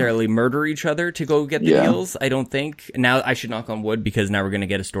necessarily murder each other to go get the deals. I don't think. Now I should knock on wood because now we're going to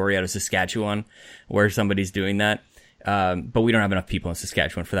get a story out of Saskatchewan where somebody's doing that. But we don't have enough people in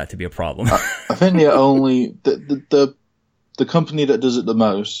Saskatchewan for that to be a problem. I think the company that does it the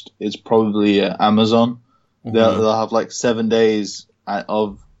most is probably Amazon. They'll have like 7 days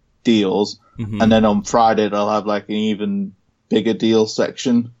of deals, and then on Friday they'll have like an even bigger deal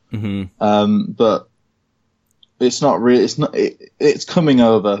section. But it's not really. It's coming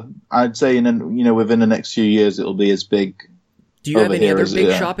over. I'd say within the next few years it'll be as big. Do you have any other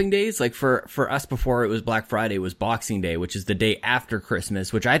big shopping days? Like for us, before it was Black Friday, was Boxing Day, which is the day after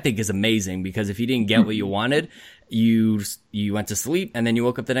Christmas, which I think is amazing because if you didn't get what you wanted, you went to sleep and then you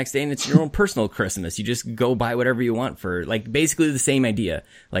woke up the next day and it's your own personal Christmas. You just go buy whatever you want for like basically the same idea,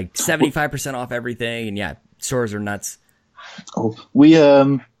 like 75% off everything. And yeah, stores are nuts. Oh, we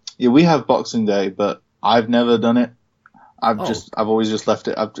have Boxing Day, but I've never done it. I've always just left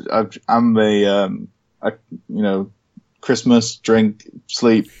it. I'm a Christmas, drink,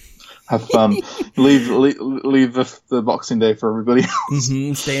 sleep, have fun, leave the Boxing Day for everybody else.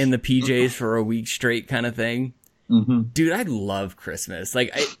 Stay in the PJs for a week straight kind of thing. Dude, I love Christmas.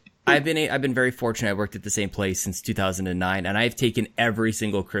 Like I've been very fortunate. I worked at the same place since 2009 and I've taken every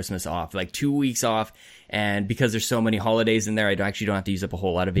single Christmas off, like 2 weeks off. And because there's so many holidays in there, I actually don't have to use up a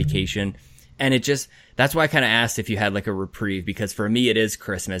whole lot of vacation. And that's why I kind of asked if you had like a reprieve, because for me, it is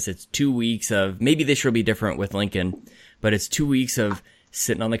Christmas. It's 2 weeks of, maybe this will be different with Lincoln, but it's 2 weeks of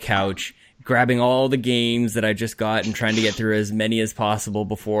sitting on the couch, grabbing all the games that I just got and trying to get through as many as possible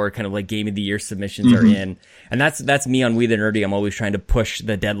before kind of like Game of the Year submissions are in. And that's me on We the Nerdy. I'm always trying to push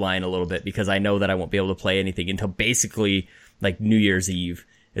the deadline a little bit because I know that I won't be able to play anything until basically like New Year's Eve.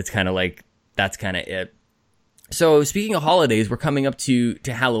 It's kind of like, that's kind of it. So speaking of holidays, we're coming up to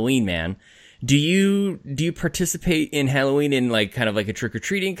Halloween, man. Do you participate in Halloween in like kind of like a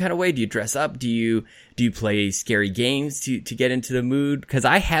trick-or-treating kind of way? Do you dress up? Do you play scary games to get into the mood? Cause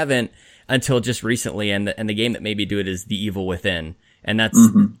I haven't until just recently. And the game that made me do it is The Evil Within. And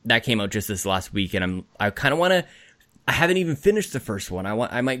that came out just this last week. And I kind of want to, I haven't even finished the first one.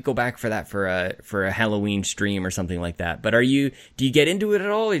 I might go back for that for a Halloween stream or something like that. But do you get into it at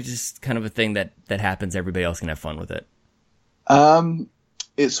all? Or just kind of a thing that happens? Everybody else can have fun with it.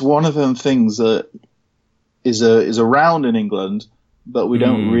 It's one of them things that is around in England, but we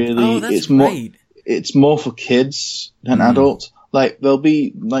don't really. Oh, that's right. It's more for kids than adults. Like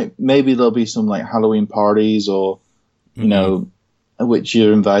maybe there'll be some like Halloween parties or which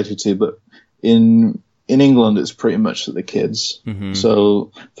you're invited to, but in England it's pretty much for the kids.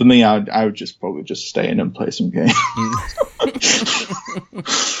 So for me, I would probably just stay in and play some games.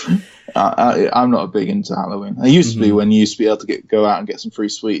 I'm not big into Halloween. I used to be when you used to be able to go out and get some free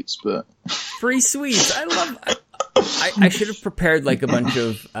sweets, but free sweets. I should have prepared like a bunch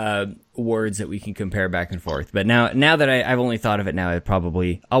of words that we can compare back and forth. But now that I've only thought of it now,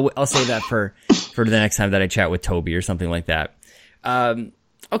 I'll say that for the next time that I chat with Toby or something like that.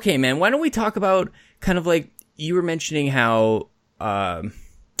 Okay, man. Why don't we talk about kind of like you were mentioning how?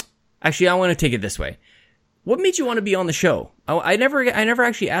 Actually, I want to take it this way. What made you want to be on the show? I never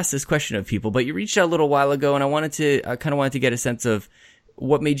actually asked this question of people, but you reached out a little while ago, and I kind of wanted to get a sense of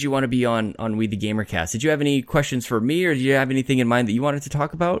what made you want to be on We the Gamercast. Did you have any questions for me, or did you have anything in mind that you wanted to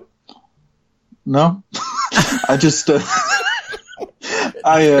talk about? No, I just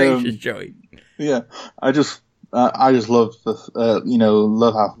gracious, Joey. Yeah, I just love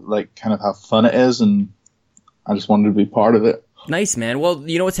love how like kind of how fun it is, and I just wanted to be part of it. Nice, man. Well,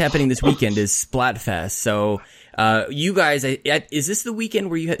 you know what's happening this weekend is Splatfest. So, you guys, is this the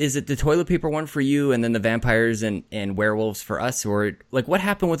weekend where is it the toilet paper one for you and then the vampires and werewolves for us? Or like what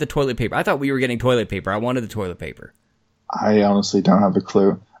happened with the toilet paper? I thought we were getting toilet paper. I wanted the toilet paper. I honestly don't have a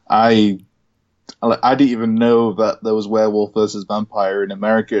clue. I didn't even know that there was werewolf versus vampire in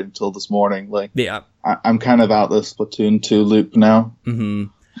America until this morning. Like, yeah, I'm kind of out the Splatoon 2 loop now.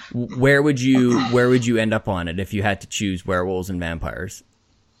 Where would you end up on it if you had to choose werewolves and vampires?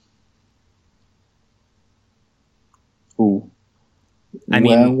 Ooh,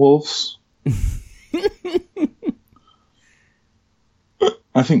 werewolves.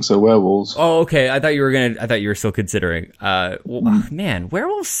 I think so. Werewolves. Oh, okay. I thought you were still considering. Man,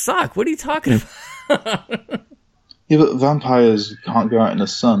 werewolves suck. What are you talking about? Yeah, but vampires can't go out in the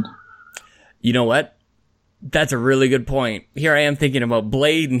sun. You know what? That's a really good point. Here I am thinking about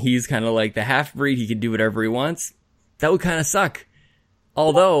Blade, and he's kind of like the half-breed. He can do whatever he wants. That would kind of suck.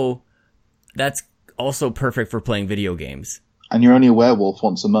 Although, that's also perfect for playing video games. And you're only a werewolf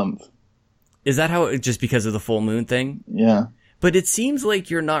once a month. Is that how just because of the full moon thing? Yeah. But it seems like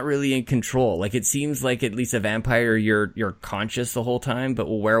you're not really in control. Like, it seems like at least a vampire, you're conscious the whole time. But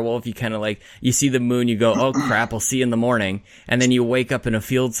a werewolf, you kind of like, you see the moon, you go, oh crap, I'll see you in the morning. And then you wake up in a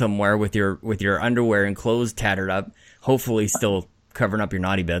field somewhere with your underwear and clothes tattered up, hopefully still covering up your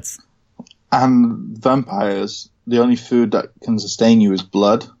naughty bits. And vampires, the only food that can sustain you is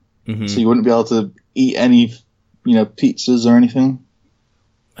blood. So you wouldn't be able to eat any, pizzas or anything.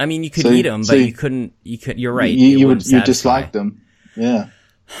 I mean, you could eat them, but you couldn't. You're right. You dislike them. Yeah.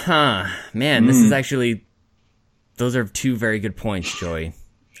 Huh. Man, this is actually... Those are two very good points, Joey.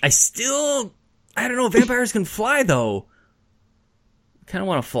 I don't know. Vampires can fly, though. Kind of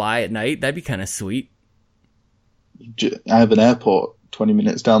want to fly at night. That'd be kind of sweet. I have an airport 20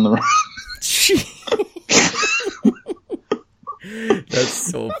 minutes down the road. That's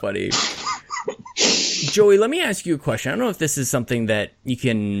so funny. Joey, let me ask you a question. I don't know if this is something that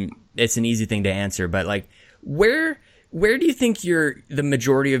it's an easy thing to answer, but like, where do you think the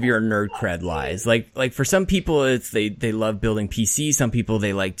majority of your nerd cred lies? Like for some people, it's they love building PCs. Some people,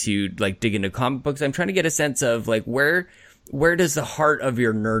 they like to like dig into comic books. I'm trying to get a sense of like, where does the heart of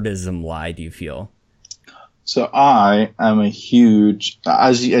your nerdism lie, do you feel? So I am a huge,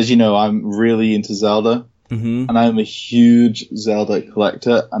 as you know, I'm really into Zelda. Mm-hmm. And I'm a huge Zelda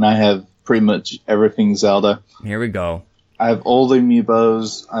collector, and I have pretty much everything Zelda. Here we go. I have all the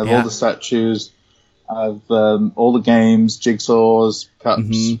amiibos, I have all the statues, I have all the games, jigsaws,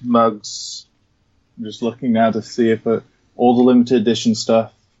 cups, mugs. I'm just looking now to see if all the limited edition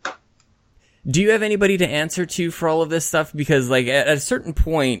stuff. Do you have anybody to answer to for all of this stuff? Because like at a certain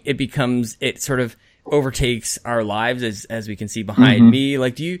point, it sort of overtakes our lives, as we can see behind me.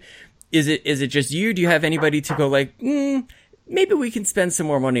 Like, is it just you? Do you have anybody to go like, maybe we can spend some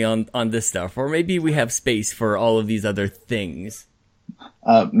more money on this stuff, or maybe we have space for all of these other things?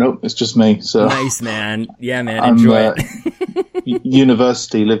 Nope, it's just me. So nice, man. Yeah, man. Enjoy it.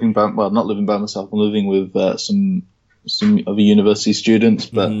 University, not living by myself. I'm living with some other university students,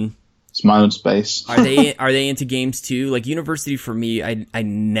 but it's my own space. Are they into games too? Like university for me, I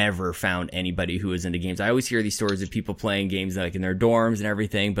never found anybody who was into games. I always hear these stories of people playing games like in their dorms and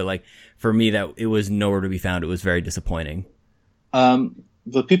everything, but like for me, that it was nowhere to be found. It was very disappointing.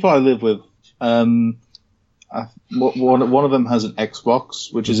 The people I live with, one of them has an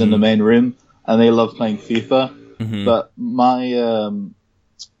Xbox, which is in the main room, and they love playing FIFA. But I'm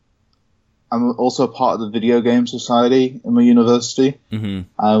also a part of the video game society in my university.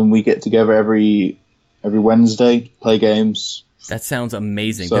 We get together every Wednesday to play games. That sounds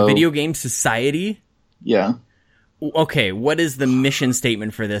amazing. So, the video game society? Yeah. Okay, what is the mission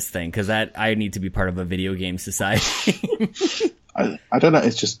statement for this thing? Because I need to be part of a video game society. I don't know.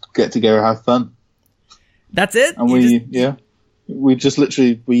 It's just get together, have fun. That's it? And we just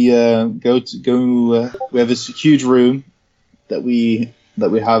literally we have this huge room that we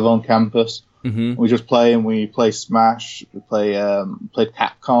have on campus. We just play, and we play Smash. We played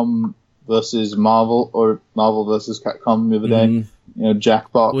Capcom versus Marvel, or Marvel versus Capcom the other day.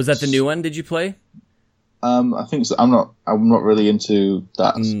 Jackbox. Was that the new one? Did you play? I think so. I'm not really into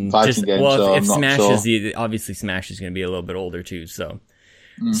that fighting game. Well, so if I'm not Smash sure. obviously Smash is going to be a little bit older too. So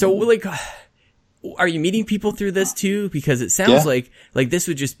like, are you meeting people through this too? Because it sounds like this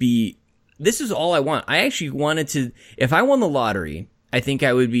would just be. This is all I want. I actually wanted to. If I won the lottery, I think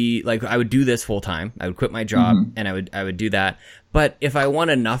I would be like, I would do this full time. I would quit my job and I would do that. But if I won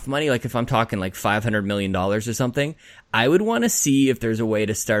enough money, like if I'm talking like $500 million or something, I would want to see if there's a way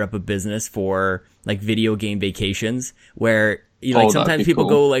to start up a business for like video game vacations where sometimes people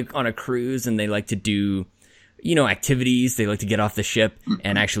go like on a cruise and they like to do, activities. They like to get off the ship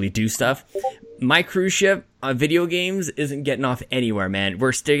and actually do stuff. My cruise ship on video games isn't getting off anywhere, man.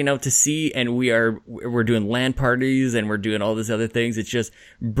 We're sticking out to sea, and we're doing LAN parties, and we're doing all these other things. It's just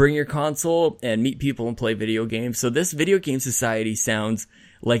bring your console and meet people and play video games. So this video game society sounds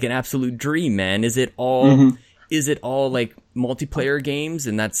like an absolute dream, man. Is it all like multiplayer games,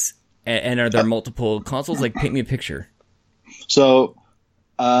 and are there multiple consoles? Like, paint me a picture. So,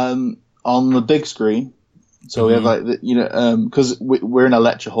 on the big screen, so we have like because we're in a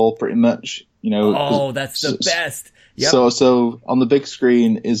lecture hall pretty much. Oh, that's the best. Yep. So on the big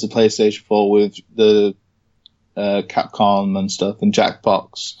screen is the PlayStation 4 with the Capcom and stuff and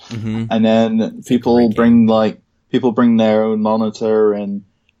Jackbox, and then people bring their own monitor and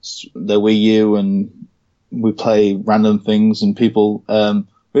their Wii U, and we play random things. And people,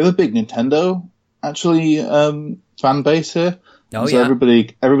 we have a big Nintendo actually fan base here. Oh, so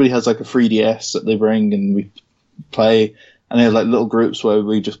everybody has like a 3DS that they bring, and we play. And they have like little groups where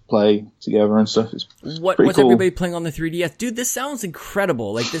we just play together and stuff. What's cool. Everybody playing on the 3DS? Dude, this sounds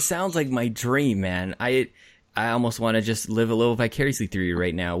incredible. Like, this sounds like my dream, man. I almost want to just live a little vicariously through you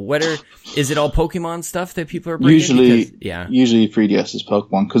right now. Is it all Pokemon stuff that people are bringing? Usually 3DS is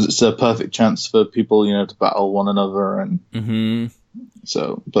Pokemon, because it's a perfect chance for people, to battle one another. And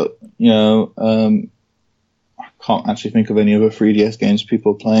so, but, I can't actually think of any other 3DS games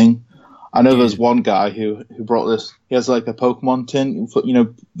people are playing. I know there's one guy who brought this. He has like a Pokemon tin,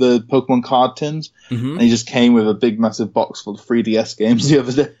 the Pokemon card tins, and he just came with a big, massive box full of 3DS games the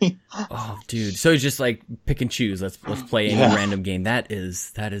other day. Oh, dude! So he's just like pick and choose. Let's play any random game. That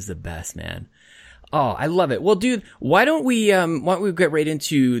is the best, man. Oh, I love it. Well, dude, why don't we get right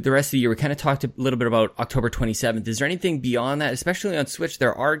into the rest of the year? We kind of talked a little bit about October 27th. Is there anything beyond that, especially on Switch?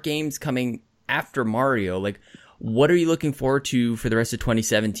 There are games coming after Mario. Like, what are you looking forward to for the rest of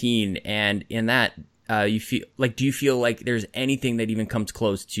 2017? And in that, do you feel like there's anything that even comes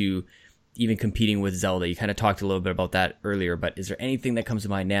close to even competing with Zelda? You kind of talked a little bit about that earlier, but is there anything that comes to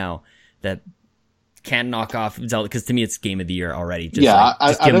mind now that can knock off Zelda? Because to me, it's game of the year already.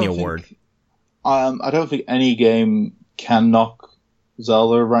 Just give me the award. I don't think any game can knock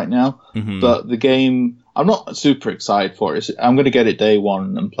Zelda right now, but the game, I'm not super excited for it. I'm going to get it day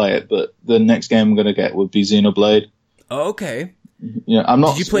one and play it, but the next game I'm going to get would be Xenoblade. Oh, okay. Yeah, I'm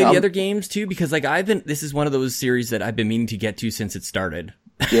not. Did you play the other games too? Because like this is one of those series that I've been meaning to get to since it started.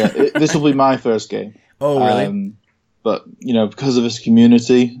 Yeah, this will be my first game. Oh, really? But because of this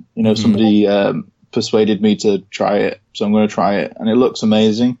community, somebody persuaded me to try it, so I'm going to try it, and it looks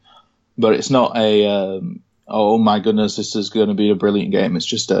amazing. But it's not oh my goodness, this is going to be a brilliant game. It's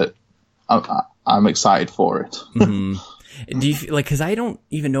just I'm excited for it. Do you feel like, because I don't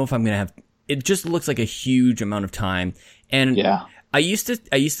even know if I'm going to have, it just looks like a huge amount of time. And yeah. I used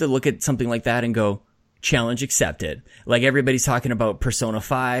to look at something like that and go, challenge accepted. Like everybody's talking about Persona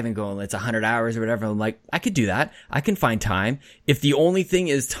 5 and going, it's 100 hours or whatever. I'm like, I could do that. I can find time. If the only thing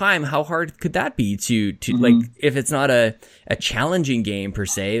is time, how hard could that be to like, if it's not a challenging game per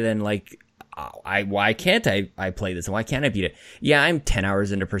se, then like, why can't I play this? Why can't I beat it? Yeah, I'm 10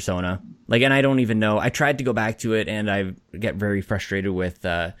 hours into Persona. Like, and I don't even know. I tried to go back to it and I get very frustrated with,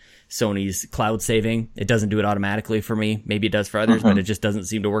 Sony's cloud saving. It doesn't do it automatically for me. Maybe it does for others, but it just doesn't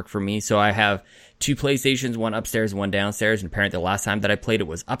seem to work for me. So I have 2 PlayStations, one upstairs, one downstairs. And apparently the last time that I played it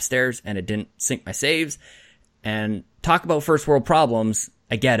was upstairs and it didn't sync my saves. And talk about first world problems.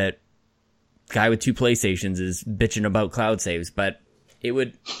 I get it. Guy with 2 PlayStations is bitching about cloud saves, but it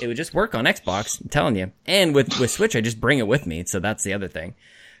would just work on Xbox. I'm telling you. And with Switch, I just bring it with me. So that's the other thing,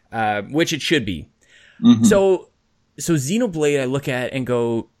 which it should be. So Xenoblade, I look at and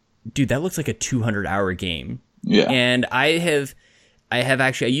go, dude, that looks like a 200-hour game. Yeah. And I have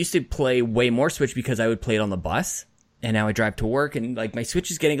actually, I used to play way more Switch because I would play it on the bus, and now I drive to work, and like my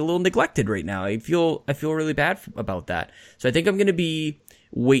Switch is getting a little neglected right now. I feel really bad about that. So I think I'm going to be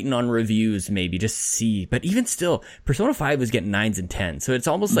waiting on reviews, maybe just see. But even still, Persona 5 was getting 9s and 10s, so it's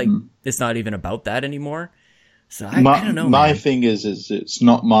almost like it's not even about that anymore. So I don't know. My thing is it's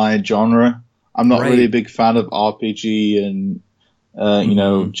not my genre. I'm not really a big fan of RPG and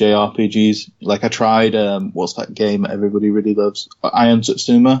JRPGs. Like I tried, what's that game that everybody really loves? I Am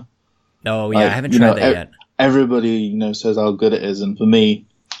Satsuma. Oh yeah, I haven't tried that yet. Everybody, says how good it is, and for me,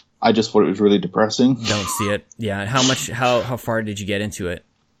 I just thought it was really depressing. Don't see it. Yeah. How far did you get into it?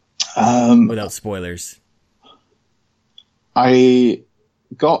 Without spoilers. I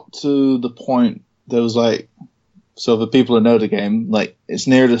got to the point there was like, so for people who know the game, like it's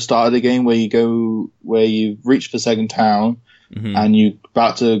near the start of the game where you reach the second town. And you're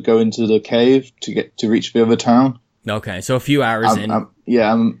about to go into the cave to reach the other town. Okay, so a few hours in. I'm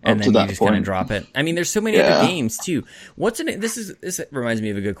and up then to that you just point. kind of drop it. I mean, there's so many other games too. This reminds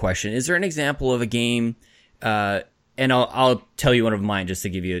me of a good question. Is there an example of a game? And I'll tell you one of mine just to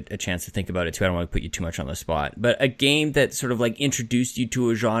give you a chance to think about it too. I don't want to put you too much on the spot, but a game that sort of like introduced you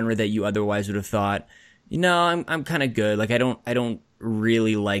to a genre that you otherwise would have thought, I'm kind of good. Like I don't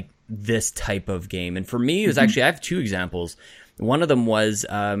really like this type of game. And for me, it was actually, I have 2 examples. One of them was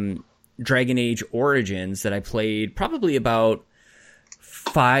Dragon Age Origins that I played probably about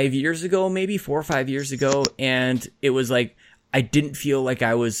 5 years ago, maybe 4 or 5 years ago. And it was like, I didn't feel like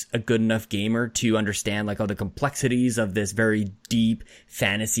I was a good enough gamer to understand like all the complexities of this very deep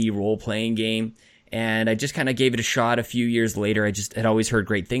fantasy role-playing game. And I just kind of gave it a shot a few years later. I just had always heard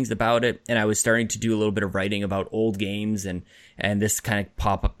great things about it. And I was starting to do a little bit of writing about old games and this kind of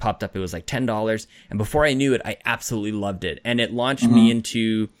popped up. It was like $10. And before I knew it, I absolutely loved it. And it launched me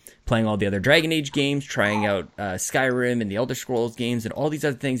into playing all the other Dragon Age games, trying out Skyrim and the Elder Scrolls games and all these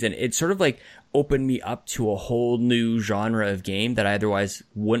other things. And it sort of like opened me up to a whole new genre of game that I otherwise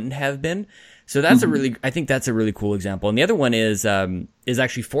wouldn't have been. So that's I think that's a really cool example. And the other one is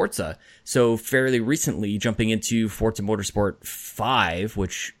actually Forza. So fairly recently jumping into Forza Motorsport 5,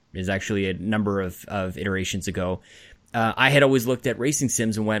 which is actually a number of iterations ago. I had always looked at racing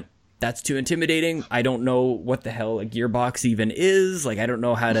sims and went, that's too intimidating. I don't know what the hell a gearbox even is. Like, I don't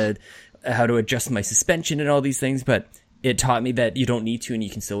know how to adjust my suspension and all these things, but it taught me that you don't need to and you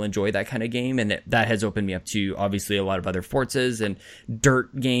can still enjoy that kind of game. And that has opened me up to obviously a lot of other Forzas and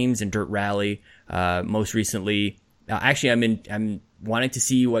dirt games and dirt rally. Most recently, actually I'm wanting to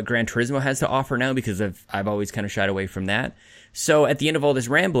see what Gran Turismo has to offer now, because I've always kind of shied away from that. So at the end of all this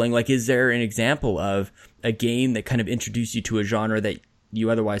rambling, like, is there an example of a game that kind of introduced you to a genre that you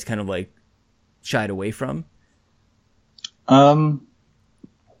otherwise kind of like shied away from? I'm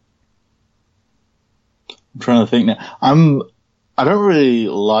trying to think now. I don't really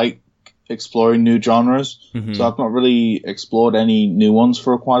like exploring new genres, so I've not really explored any new ones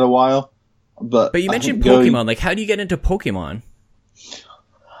for quite a while. But you mentioned Pokemon. Like, how do you get into Pokemon?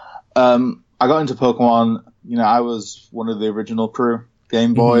 I got into Pokemon. You know, I was one of the original crew.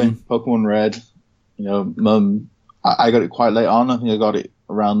 Game Boy, Pokemon Red. You know, I got it quite late on. I think I got it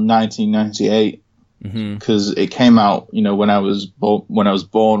around 1998 because it came out. You know, when I was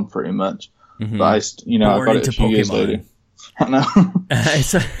born, pretty much. But I got it a few years later. I know.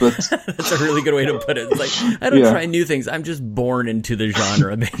 That's a really good way to put it. It's like, I don't try new things. I'm just born into the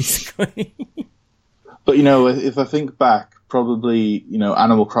genre, basically. But, you know, if I think back, probably, you know,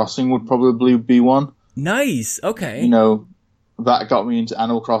 Animal Crossing would probably be one. Nice. Okay. You know, that got me into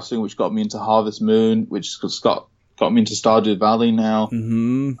Animal Crossing, which got me into Harvest Moon, which got me into Stardew Valley now.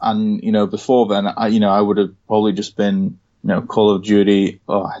 And, you know, before then, I would have probably just been, you know, Call of Duty.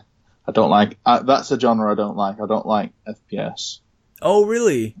 I don't like that's a genre I don't like. I don't like FPS. Oh,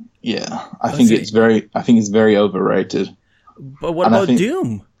 really? Yeah, I think it's very overrated. But what about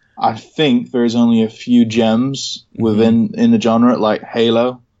Doom? I think there's only a few gems in the genre, like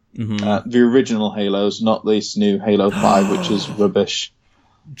Halo, the original Halos, not this new Halo 5, which is rubbish.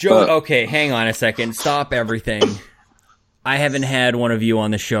 Joe, okay, hang on a second. Stop everything. I haven't had one of you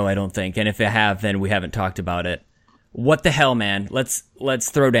on the show, I don't think, and if I have, then we haven't talked about it. What the hell, man? Let's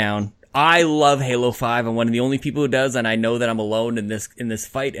throw down. I love Halo 5. I'm one of the only people who does, and I know that I'm alone in this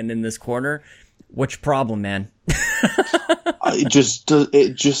fight and in this corner. What's your problem, man?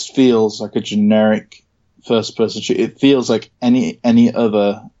 It just feels like a generic first-person shooter. It feels like any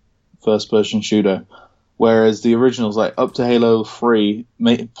other first-person shooter, whereas the originals, like up to Halo 3,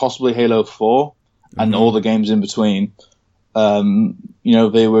 possibly Halo 4, and all the games in between, you know,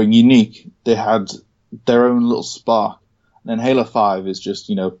 they were unique. They had their own little spark. And then Halo 5 is just,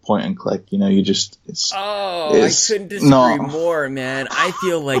 you know, point and click. You know, I couldn't disagree more, man. I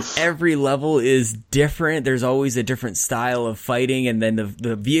feel like every level is different. There's always a different style of fighting, and then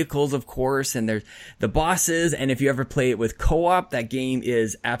the vehicles, of course, and there's the bosses. And if you ever play it with co-op, that game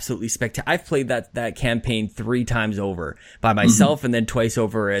is absolutely spectacular. I've played that campaign 3 times over by myself and then twice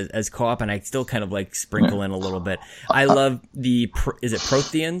over as co-op, and I still kind of like sprinkle in a little bit. I love is it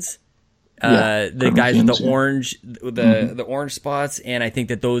Protheans? The guys with the orange, the orange spots, and I think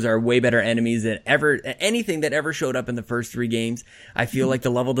that those are way better enemies than anything that ever showed up in the first 3 games. I feel like the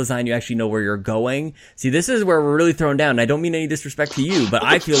level design, you actually know where you're going. See, this is where we're really thrown down. And I don't mean any disrespect to you, but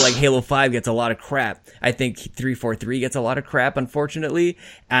I feel like Halo 5 gets a lot of crap. I think 343 gets a lot of crap, unfortunately,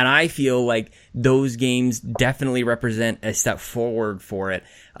 and I feel like those games definitely represent a step forward for it,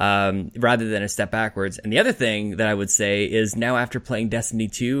 rather than a step backwards. And the other thing that I would say is, now after playing Destiny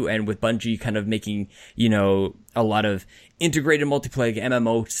 2 and with Bungie kind of making, you know, a lot of integrated multiplayer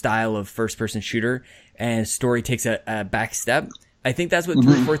MMO style of first person shooter, and story takes a back step, I think that's what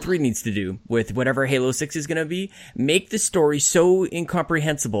 343 needs to do with whatever Halo 6 is going to be. Make the story so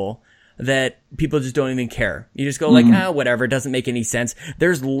incomprehensible that people just don't even care. You just go like, whatever, it doesn't make any sense.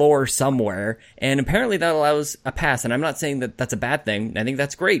 There's lore somewhere, and apparently that allows a pass. And I'm not saying that that's a bad thing. I think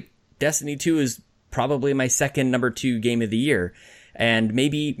that's great. Destiny 2 is probably my second number 2 game of the year. And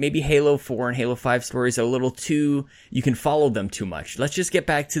maybe Halo 4 and Halo 5 stories are a little too, you can follow them too much. Let's just get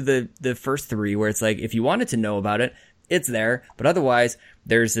back to the first 3, where it's like, if you wanted to know about it, it's there. But otherwise,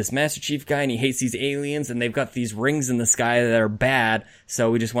 there's this Master Chief guy and he hates these aliens, and they've got these rings in the sky that are bad.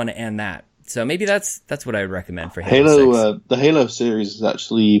 So we just want to end that. So maybe that's what I would recommend for Halo 6. The Halo series is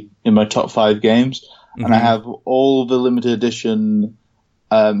actually in my top 5 games, and I have all the limited edition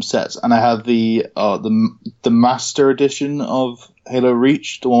sets, and I have the Master Edition of Halo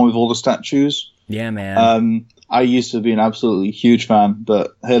Reach, the one with all the statues. Yeah, man. I used to be an absolutely huge fan,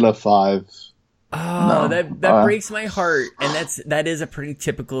 but Halo 5. Oh, no. that breaks my heart, and that is a pretty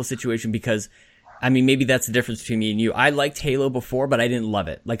typical situation, because I mean, maybe that's the difference between me and you. I liked Halo before, but I didn't love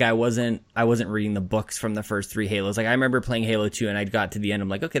it. Like, I wasn't reading the books from the first 3 Halos. Like, I remember playing Halo 2 and I got to the end. I'm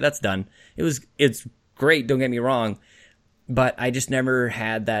like, okay, that's done. It's great. Don't get me wrong. But I just never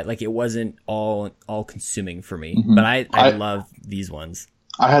had that, like, it wasn't all consuming for me. But I love these ones.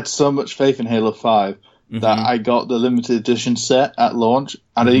 I had so much faith in Halo 5 that I got the limited edition set at launch.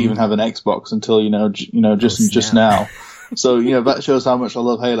 I didn't even have an Xbox until, just now. So, that shows how much I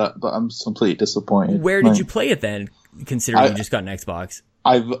love Halo, but I'm completely disappointed. Where did you play it then, considering you just got an Xbox?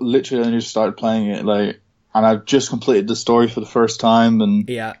 I've literally only just started playing it, and I've just completed the story for the first time, and...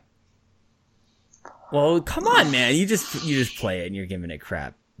 Yeah. Well, come on, man. You just play it and you're giving it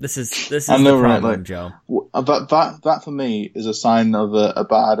crap. This is the problem, Joe. That for me is a sign of a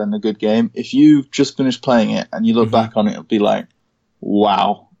bad and a good game. If you've just finished playing it and you look back on it, it'll be like,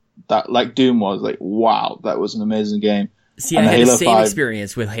 wow. That, like Doom was, like, wow, that was an amazing game. See, I had the same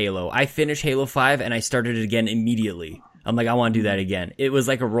experience with Halo. I finished Halo 5 and I started it again immediately. I'm like, I want to do that again. It was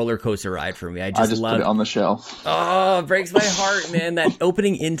like a roller coaster ride for me. I just put it on the shelf. Oh, it breaks my heart, man. That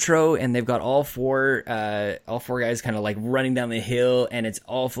opening intro, and they've got all four guys kind of like running down the hill, and it's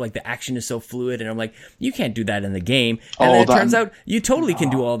all like the action is so fluid, and I'm like, you can't do that in the game. And then it turns out you totally can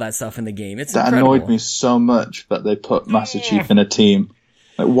do all that stuff in the game. It's incredible. Annoyed me so much that they put Master Chief in a team.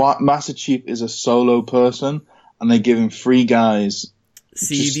 Like, what? Master Chief is a solo person, and they give him 3 guys.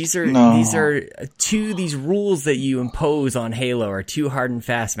 See, these rules that you impose on Halo are too hard and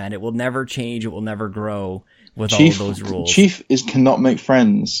fast, man. It will never change. It will never grow with all of those rules. Chief cannot make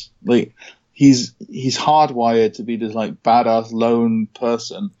friends. Like, he's hardwired to be this like badass lone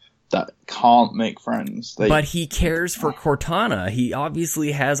person that can't make friends. But he cares for Cortana. He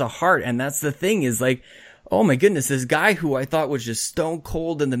obviously has a heart, and that's the thing is like, oh my goodness, this guy who I thought was just stone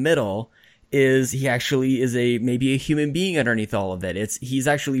cold in the middle he actually is maybe a human being underneath all of it. He's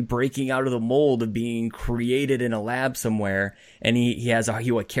actually breaking out of the mold of being created in a lab somewhere, and he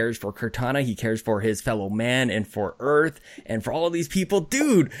cares for Cortana, he cares for his fellow man and for Earth and for all of these people.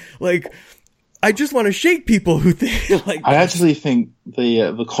 Dude, like, I just want to shake people who think like I actually think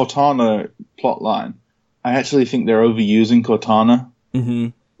the Cortana plotline, I actually think they're overusing Cortana.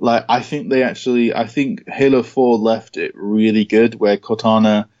 Mm-hmm. Like, I think Halo 4 left it really good where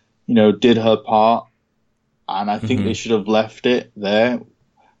Cortana, did her part, and I think they should have left it there,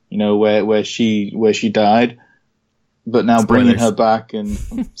 where she died. But now bringing her back and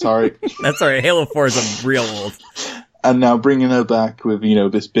sorry, that's all right. Halo 4 is real old, and now bringing her back with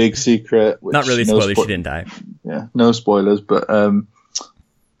this big secret. Which, not really spoilers. She didn't die. Yeah, no spoilers, but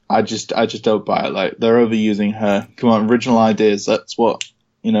I just don't buy it. Like, they're overusing her. Come on, original ideas. That's what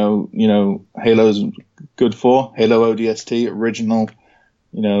Halo's good for. Halo ODST original.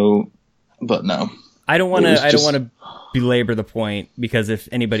 But no. I don't want to belabor the point, because if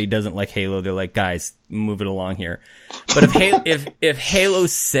anybody doesn't like Halo, they're like, guys, move it along here. But if Halo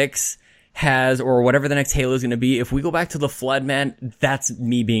 6 has, or whatever the next Halo is going to be, if we go back to the Flood, man, that's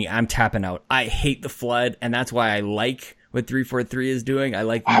me I'm tapping out. I hate the Flood, and that's why I like what 343 is doing. I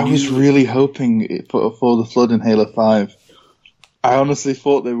was really hoping for the Flood in Halo 5. I honestly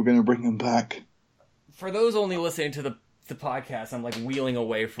thought they were going to bring him back. For those only listening to the podcast, I'm like wheeling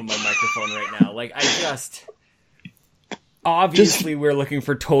away from my microphone right now. Like, obviously we're looking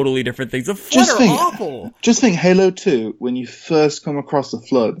for totally different things. The Flood are awful. Just think Halo 2, when you first come across the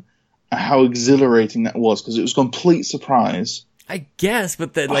Flood, how exhilarating that was, because it was a complete surprise. I guess,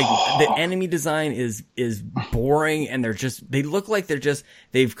 but the enemy design is boring, and they look like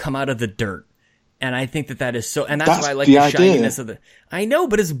they've come out of the dirt. And I think that is so, and that's why I like the shininess of I know,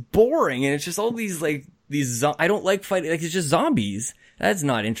 but it's boring, and it's just all these I don't like fighting, like, it's just zombies. That's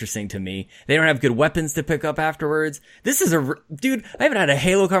not interesting to me. They don't have good weapons to pick up afterwards. This is dude, I haven't had a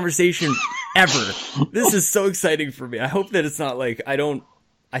Halo conversation ever. This is so exciting for me. I hope that it's not like,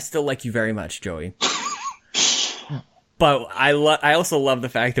 I still like you very much, Joey. But I also love the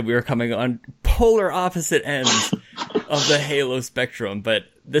fact that we were coming on polar opposite ends of the Halo spectrum, but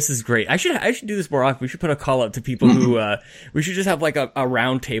this is great. I should do this more often. We should put a call out to people who, we should just have like a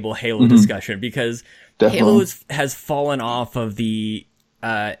round table Halo discussion, because Definitely. Halo has fallen off of the,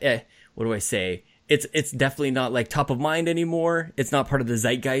 what do I say? It's definitely not like top of mind anymore. It's not part of the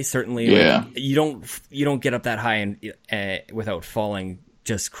zeitgeist, certainly. Yeah. Like, you don't get up that high and, without falling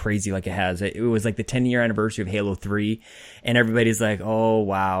just crazy like it has. It was like the 10-year anniversary of Halo 3, and everybody's like, oh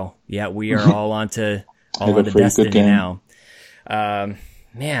wow, yeah, we are all onto Destiny now.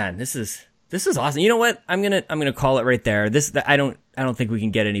 Man, this is awesome. You know what? I'm gonna call it right there. I don't think we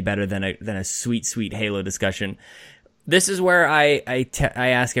can get any better than a sweet Halo discussion. This is where I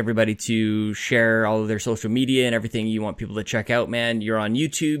ask everybody to share all of their social media and everything you want people to check out, man. You're on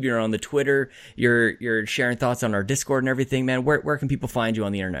YouTube, you're on the Twitter, you're sharing thoughts on our Discord and everything, man. Where can people find you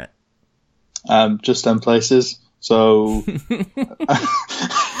on the internet? Just 10 places. So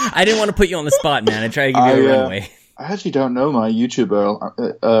I didn't want to put you on the spot, man. I tried to give you a runway. I actually don't know my YouTube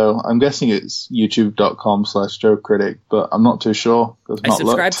URL. I'm guessing it's youtube.com/JoeCritic, but I'm not too sure. I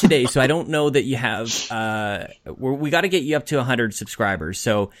subscribed today, so I don't know that you have, we got to get you up to 100 subscribers.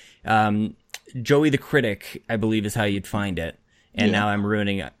 So, Joey the Critic, I believe is how you'd find it. And now I'm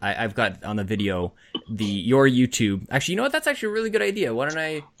ruining it. I've got on the video your YouTube. Actually, you know what? That's actually a really good idea. Why don't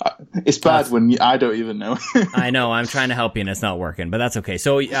I? It's bad when I don't even know. I know. I'm trying to help you and it's not working, but that's okay.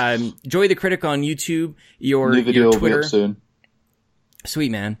 So, Joey the Critic on YouTube. New video your Twitter will be up soon.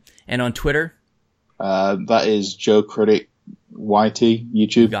 Sweet, man. And on Twitter? That is Joe Critic YT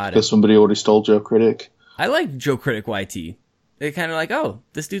YouTube. Got it. Because somebody already stole Joe Critic. I like Joe Critic YT. They're kind of like, oh,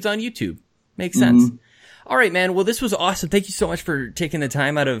 this dude's on YouTube. Makes sense. Mm-hmm. All right, man. Well, this was awesome. Thank you so much for taking the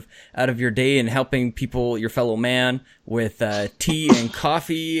time out of your day and helping people, your fellow man, with tea and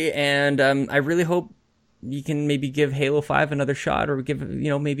coffee. And I really hope you can maybe give Halo 5 another shot, or give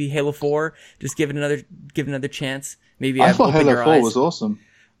maybe Halo 4. Just give it another chance. Maybe I thought Halo 4 was awesome.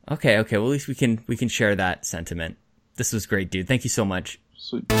 Okay. Well, at least we can share that sentiment. This was great, dude. Thank you so much.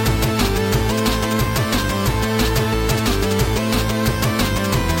 Sweet.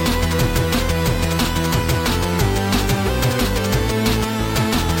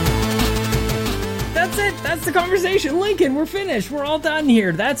 That's the conversation. Lincoln, we're finished. We're all done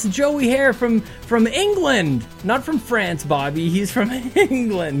here. That's Joey Hare from England. Not from France, Bobby. He's from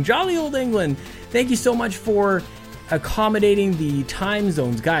England. Jolly old England. Thank you so much for accommodating the time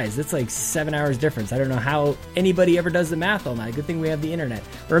zones. Guys, that's like 7 hours difference. I don't know how anybody ever does the math on that. Good thing we have the internet.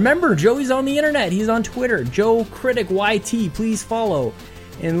 Remember, Joey's on the internet. He's on Twitter. Joe Critic YT. Please follow.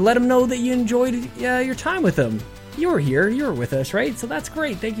 And let him know that you enjoyed your time with him. You were here. You were with us, right? So that's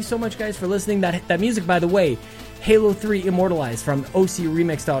great. Thank you so much, guys, for listening. That music, by the way, Halo 3 Immortalized from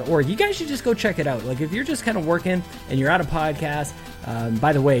ocremix.org. You guys should just go check it out. Like, if you're just kind of working and you're at a podcast,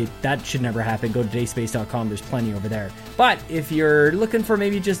 by the way, that should never happen. Go to dayspace.com. There's plenty over there. But if you're looking for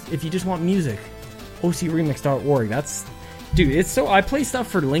if you just want music, ocremix.org. That's, dude, it's so, I play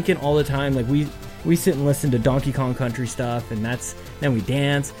stuff for Lincoln all the time. Like, we sit and listen to Donkey Kong Country stuff, and then we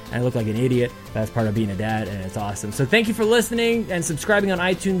dance, and I look like an idiot. That's part of being a dad, and it's awesome. So thank you for listening and subscribing on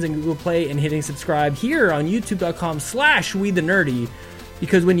iTunes and Google Play, and hitting subscribe here on youtube.com/WeTheNerdy,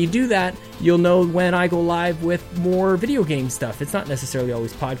 because when you do that, you'll know when I go live with more video game stuff. It's not necessarily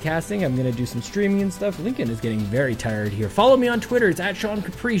always podcasting. I'm going to do some streaming and stuff. Lincoln is getting very tired here. Follow me on Twitter. It's at Sean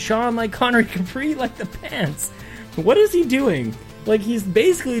Capri. Sean like Connery, Capri like the pants. What is he doing? Like, he's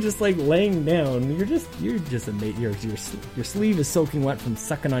basically just like laying down. You're just a mate. Your sleeve is soaking wet from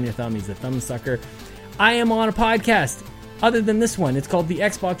sucking on your thumb. He's a thumb sucker. I am on a podcast other than this one. It's called The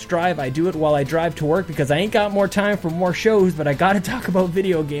Xbox Drive. I do it while I drive to work because I ain't got more time for more shows, but I got to talk about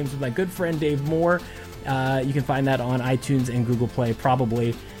video games with my good friend Dave Moore. You can find that on iTunes and Google Play,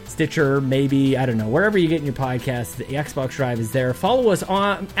 probably Stitcher, maybe, I don't know, wherever you get your podcasts. The Xbox Drive is there. Follow us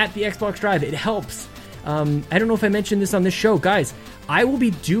on at The Xbox Drive. It helps. I don't know if I mentioned this on this show. Guys, I will be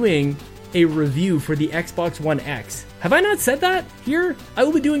doing a review for the Xbox One X. Have I not said that here? I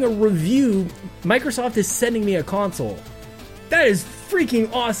will be doing a review. Microsoft is sending me a console. That is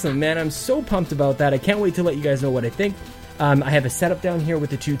freaking awesome, man. I'm so pumped about that. I can't wait to let you guys know what I think. I have a setup down here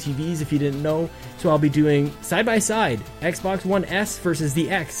with the two TVs, if you didn't know. So I'll be doing side-by-side Xbox One S versus the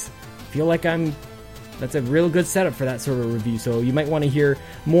X. Feel like that's a real good setup for that sort of review, so you might want to hear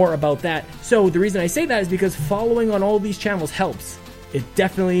more about that. So the reason I say that is because following on all these channels helps. It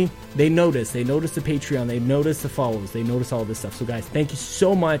definitely, they notice the Patreon, they notice the follows, they notice all this stuff. So guys, thank you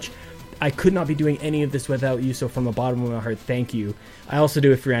so much. I could not be doing any of this without you, so from the bottom of my heart, thank you. I also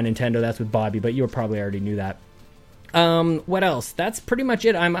do it for on Nintendo, that's with Bobby, but you probably already knew that. What else? That's pretty much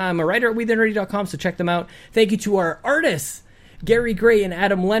it. I'm a writer at WeTheNerdy.com, so check them out. Thank you to our artists, Gary Gray and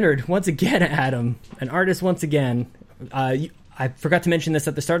Adam Leonard. Once again, Adam, an artist once again. I forgot to mention this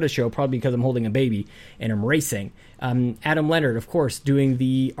at the start of the show, probably because I'm holding a baby and I'm racing. Adam Leonard, of course, doing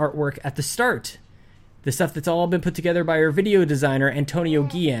the artwork at the start. The stuff that's all been put together by our video designer, Antonio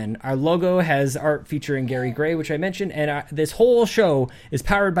Guillen. Our logo has art featuring Gary Gray, which I mentioned, and this whole show is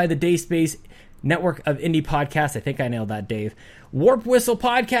powered by the Dayspace network of indie podcasts. I think I nailed that, Dave. Warp Whistle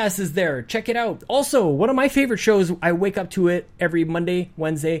Podcast is there. Check it out. Also, one of my favorite shows, I wake up to it every Monday,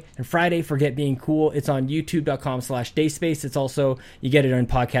 Wednesday, and Friday, Forget Being Cool. It's on youtube.com/dayspace. It's also, you get it in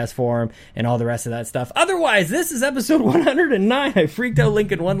podcast form and all the rest of that stuff. Otherwise, this is episode 109. I freaked out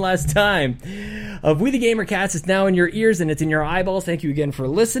Lincoln one last time of We the Gamer Cats. It's now in your ears and it's in your eyeballs. Thank you again for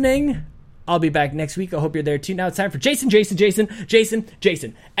listening. I'll be back next week. I hope you're there too. Now it's time for Jason,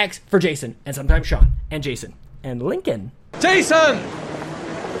 X for Jason, and sometimes Sean, and Jason, and Lincoln. Jason!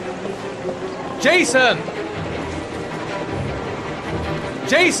 Jason!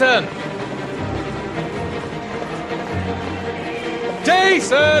 Jason!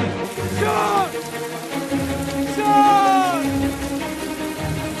 Jason! Sean! Sean!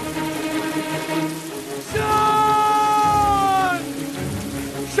 Sean!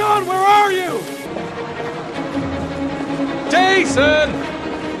 Sean, where are you? are you? Jason!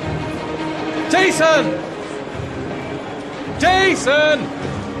 Jason! Jason!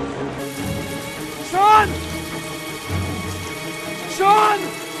 Sean! Sean!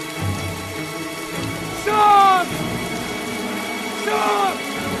 Sean! Sean!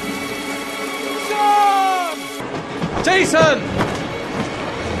 Sean! Jason!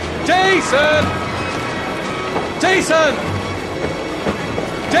 Jason! Jason!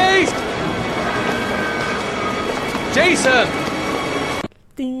 Jason!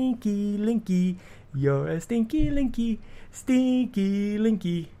 Stinky Linky, you're a stinky Linky. Stinky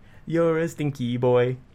Linky, you're a stinky boy.